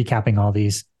recapping all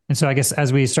these. And so I guess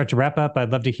as we start to wrap up, I'd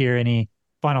love to hear any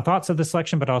final thoughts of the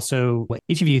selection, but also what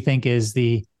each of you think is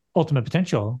the ultimate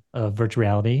potential of virtual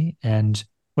reality and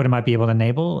what it might be able to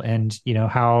enable, and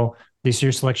how this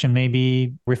year's selection may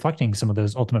be reflecting some of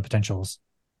those ultimate potentials.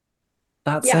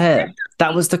 That's it.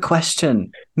 That was the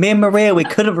question. Me and Maria, we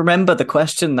couldn't remember the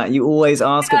question that you always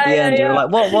ask at the end. We were like,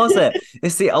 what was it?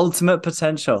 It's the ultimate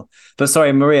potential. But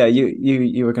sorry, Maria,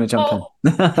 you were going to jump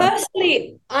in.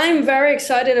 Personally, I'm very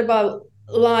excited about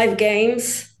live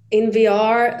games in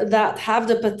VR that have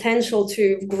the potential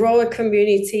to grow a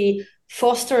community,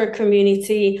 foster a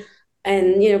community,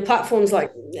 and platforms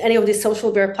like any of these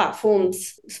social VR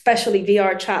platforms, especially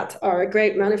VR chat, are a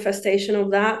great manifestation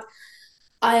of that.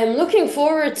 I am looking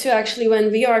forward to actually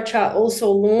when VR chat also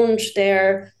launch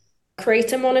their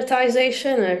creator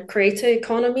monetization, a creator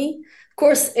economy. Of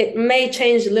course, it may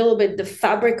change a little bit the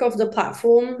fabric of the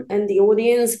platform and the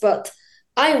audience, but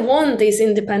I want these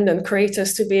independent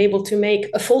creators to be able to make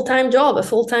a full-time job, a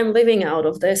full-time living out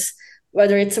of this,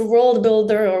 whether it's a world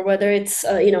builder or whether it's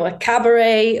a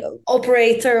cabaret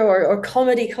operator or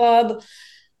comedy club.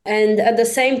 And at the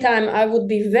same time, I would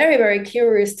be very, very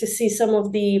curious to see some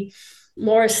of the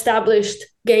more established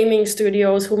gaming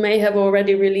studios who may have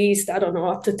already released, I don't know,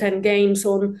 up to 10 games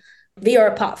on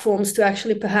VR platforms to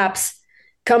actually perhaps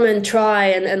come and try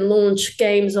and launch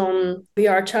games on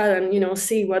VR chat and,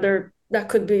 see whether that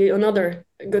could be another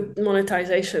good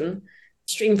monetization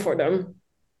stream for them.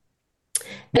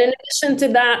 And in addition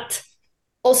to that,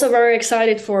 also very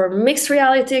excited for mixed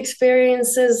reality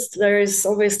experiences. There is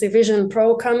obviously Vision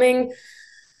Pro coming.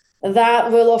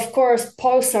 That will, of course,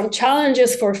 pose some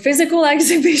challenges for physical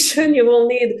exhibition. You will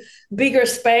need bigger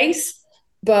space.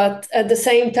 But at the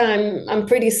same time, I'm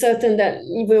pretty certain that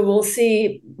we will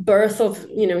see birth of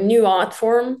new art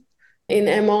form in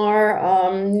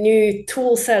MR, new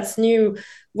tool sets, new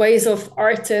ways of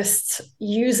artists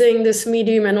using this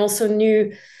medium, and also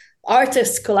new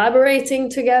artists collaborating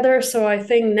together. So I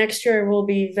think next year will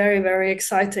be very, very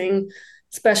exciting,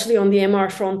 especially on the MR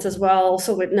front as well.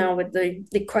 Also with the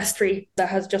Equestri that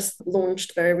has just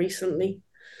launched very recently.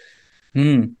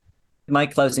 My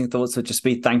closing thoughts would just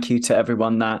be thank you to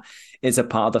everyone that is a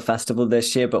part of the festival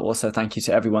this year, but also thank you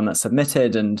to everyone that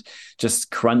submitted and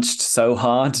just crunched so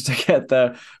hard to get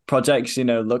the projects,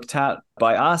 looked at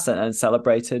by us and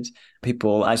celebrated.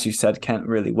 People, as you said, can't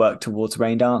really work towards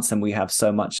Raindance, and we have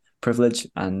so much privilege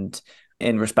and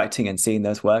in respecting and seeing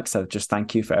those works. So just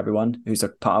thank you for everyone who's a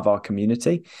part of our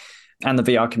community and the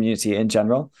VR community in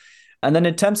general. And then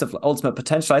in terms of ultimate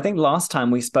potential, I think last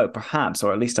time we spoke, perhaps,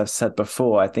 or at least I've said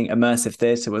before, I think immersive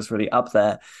theatre was really up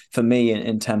there for me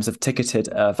in terms of ticketed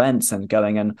events and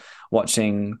going and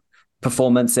watching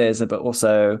performances, but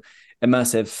also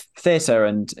immersive theatre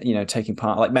and, taking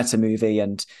part like Meta Movie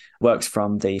and works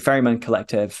from the Ferryman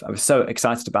Collective. I was so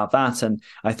excited about that. And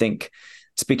I think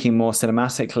speaking more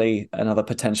cinematically, another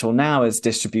potential now is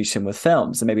distribution with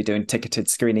films and maybe doing ticketed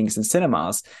screenings in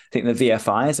cinemas. I think the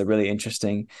VFI is a really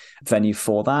interesting venue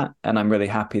for that. And I'm really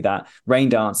happy that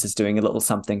Raindance is doing a little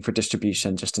something for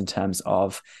distribution just in terms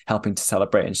of helping to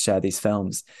celebrate and share these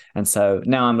films. And so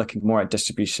now I'm looking more at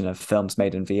distribution of films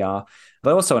made in VR,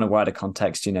 but also in a wider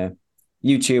context,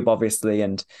 YouTube, obviously,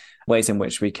 and ways in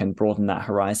which we can broaden that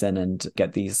horizon and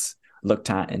get these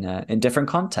looked at in different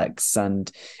contexts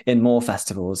and in more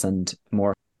festivals and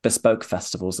more bespoke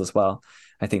festivals as well.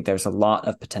 I think there's a lot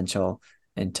of potential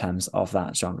in terms of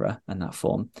that genre and that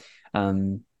form.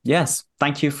 Yes,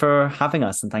 thank you for having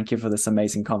us and thank you for this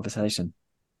amazing conversation.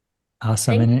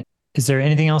 Awesome. And is there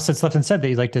anything else that's left unsaid that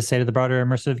you'd like to say to the broader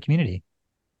immersive community?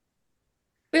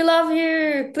 We love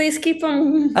you. Please keep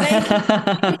on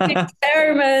making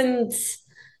experiments.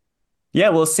 Yeah,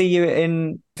 we'll see you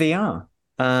in VR.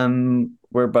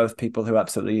 We're both people who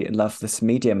absolutely love this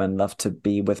medium and love to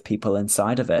be with people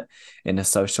inside of it in a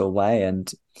social way.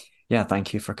 And yeah,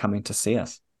 thank you for coming to see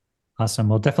us. Awesome.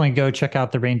 Well, definitely go check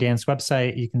out the Raindance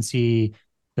website. You can see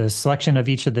the selection of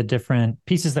each of the different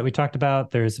pieces that we talked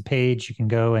about. There's a page you can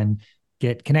go and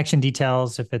get connection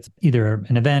details. If it's either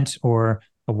an event or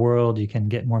a world, you can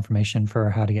get more information for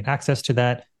how to get access to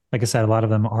that. Like I said, a lot of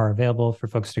them are available for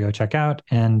folks to go check out.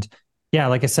 And yeah,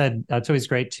 like I said, it's always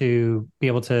great to be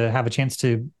able to have a chance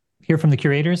to hear from the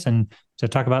curators and to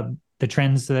talk about the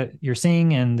trends that you're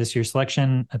seeing in this year's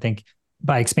selection. I think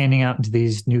by expanding out into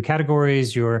these new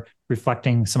categories, you're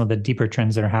reflecting some of the deeper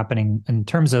trends that are happening in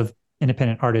terms of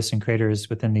independent artists and creators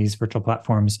within these virtual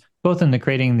platforms, both in the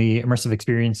creating the immersive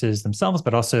experiences themselves,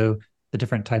 but also the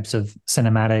different types of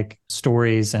cinematic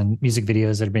stories and music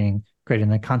videos that are being created in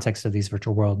the context of these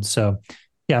virtual worlds. So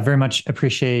yeah, very much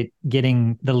appreciate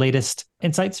getting the latest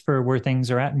insights for where things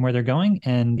are at and where they're going.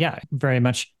 And yeah, very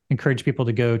much encourage people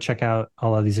to go check out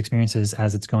all of these experiences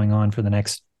as it's going on for the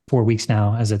next 4 weeks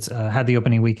now, as it's had the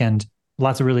opening weekend.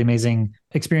 Lots of really amazing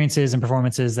experiences and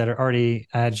performances that are already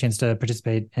I had a chance to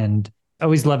participate, and I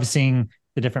always love seeing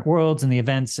the different worlds and the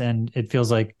events. And it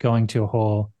feels like going to a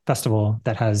whole festival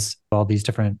that has all these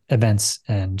different events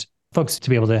and folks to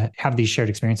be able to have these shared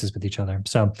experiences with each other.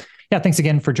 So yeah, thanks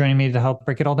again for joining me to help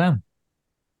break it all down.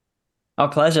 Our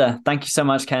pleasure. Thank you so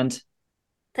much, Kent.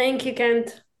 Thank you,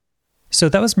 Kent. So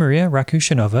that was Maria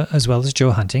Rakushanova as well as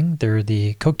Joe Hunting. They're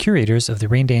the co-curators of the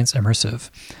Raindance Immersive.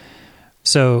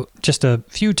 So just a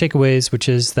few takeaways, which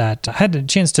is that I had a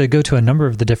chance to go to a number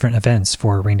of the different events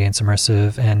for Raindance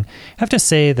Immersive, and I have to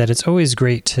say that it's always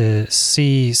great to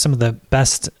see some of the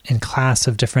best in class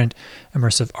of different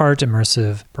immersive art,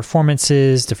 immersive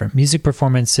performances, different music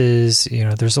performances.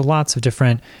 There's lots of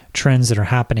different trends that are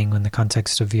happening in the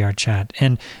context of VR chat.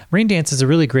 And Raindance is a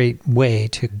really great way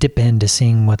to dip into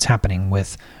seeing what's happening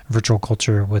with virtual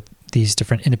culture, with these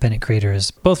different independent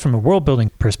creators, both from a world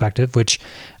building perspective, which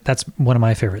that's one of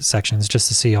my favorite sections, just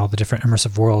to see all the different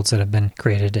immersive worlds that have been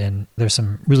created. And there's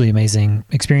some really amazing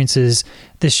experiences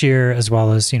this year, as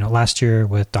well as, last year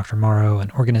with Dr. Morrow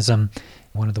and Organism,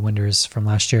 one of the winners from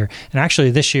last year. And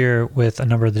actually this year with a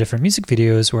number of the different music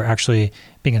videos, we're actually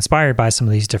being inspired by some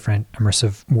of these different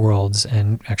immersive worlds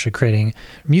and actually creating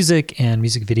music and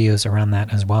music videos around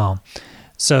that as well.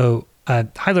 So I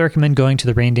highly recommend going to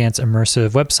the Raindance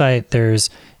Immersive website. There's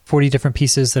 40 different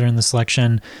pieces that are in the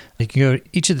selection. You can go to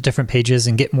each of the different pages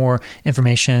and get more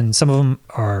information. Some of them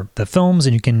are the films,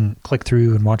 and you can click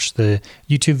through and watch the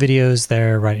YouTube videos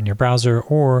there right in your browser,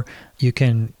 or you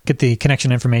can get the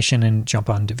connection information and jump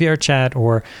onto VR chat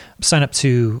or sign up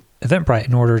to Eventbrite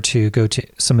in order to go to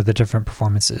some of the different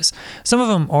performances. Some of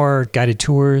them are guided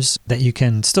tours that you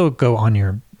can still go on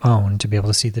your own to be able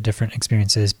to see the different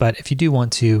experiences. But if you do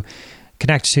want to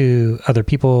connect to other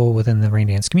people within the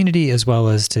Raindance community, as well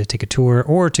as to take a tour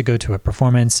or to go to a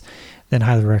performance, then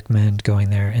highly recommend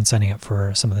going there and signing up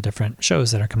for some of the different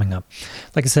shows that are coming up.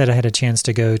 Like I said, I had a chance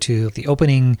to go to the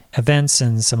opening events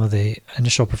and some of the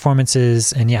initial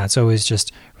performances. And yeah, it's always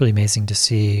just really amazing to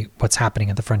see what's happening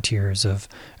at the frontiers of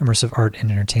immersive art and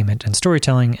entertainment and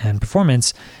storytelling and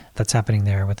performance that's happening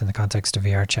there within the context of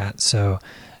VR chat. So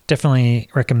definitely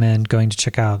recommend going to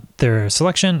check out their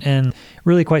selection, and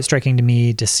really quite striking to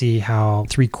me to see how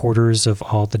 3/4 of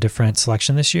all the different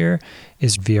selection this year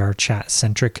is VR chat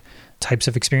centric types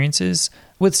of experiences,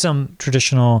 with some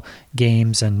traditional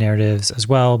games and narratives as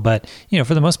well. But,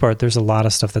 for the most part, there's a lot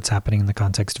of stuff that's happening in the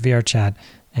context of VR chat,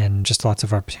 and just lots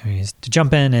of opportunities to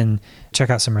jump in and check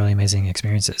out some really amazing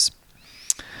experiences.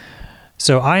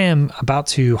 So I am about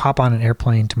to hop on an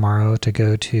airplane tomorrow to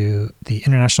go to the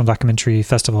International Documentary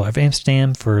Festival of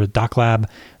Amsterdam for DocLab.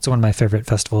 It's one of my favorite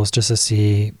festivals, just to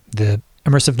see the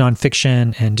immersive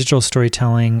nonfiction and digital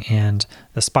storytelling and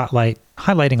the spotlight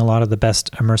highlighting a lot of the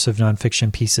best immersive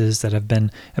nonfiction pieces that have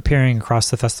been appearing across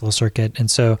the festival circuit.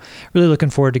 And so really looking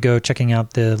forward to go checking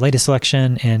out the latest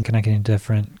selection and connecting to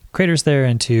different creators there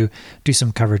and to do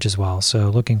some coverage as well. So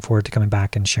looking forward to coming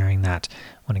back and sharing that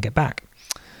when I get back.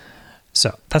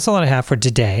 So that's all that I have for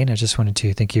today. And I just wanted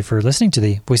to thank you for listening to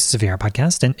the Voices of VR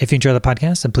podcast. And if you enjoy the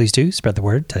podcast, then please do spread the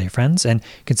word, tell your friends, and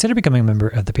consider becoming a member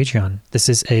of the Patreon. This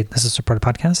is a listener-supported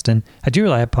podcast, and I do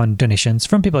rely upon donations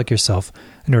from people like yourself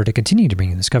in order to continue to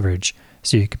bring you this coverage.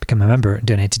 So you can become a member and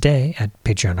donate today at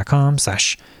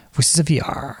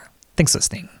patreon.com/voicesofvr. Thanks for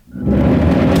listening.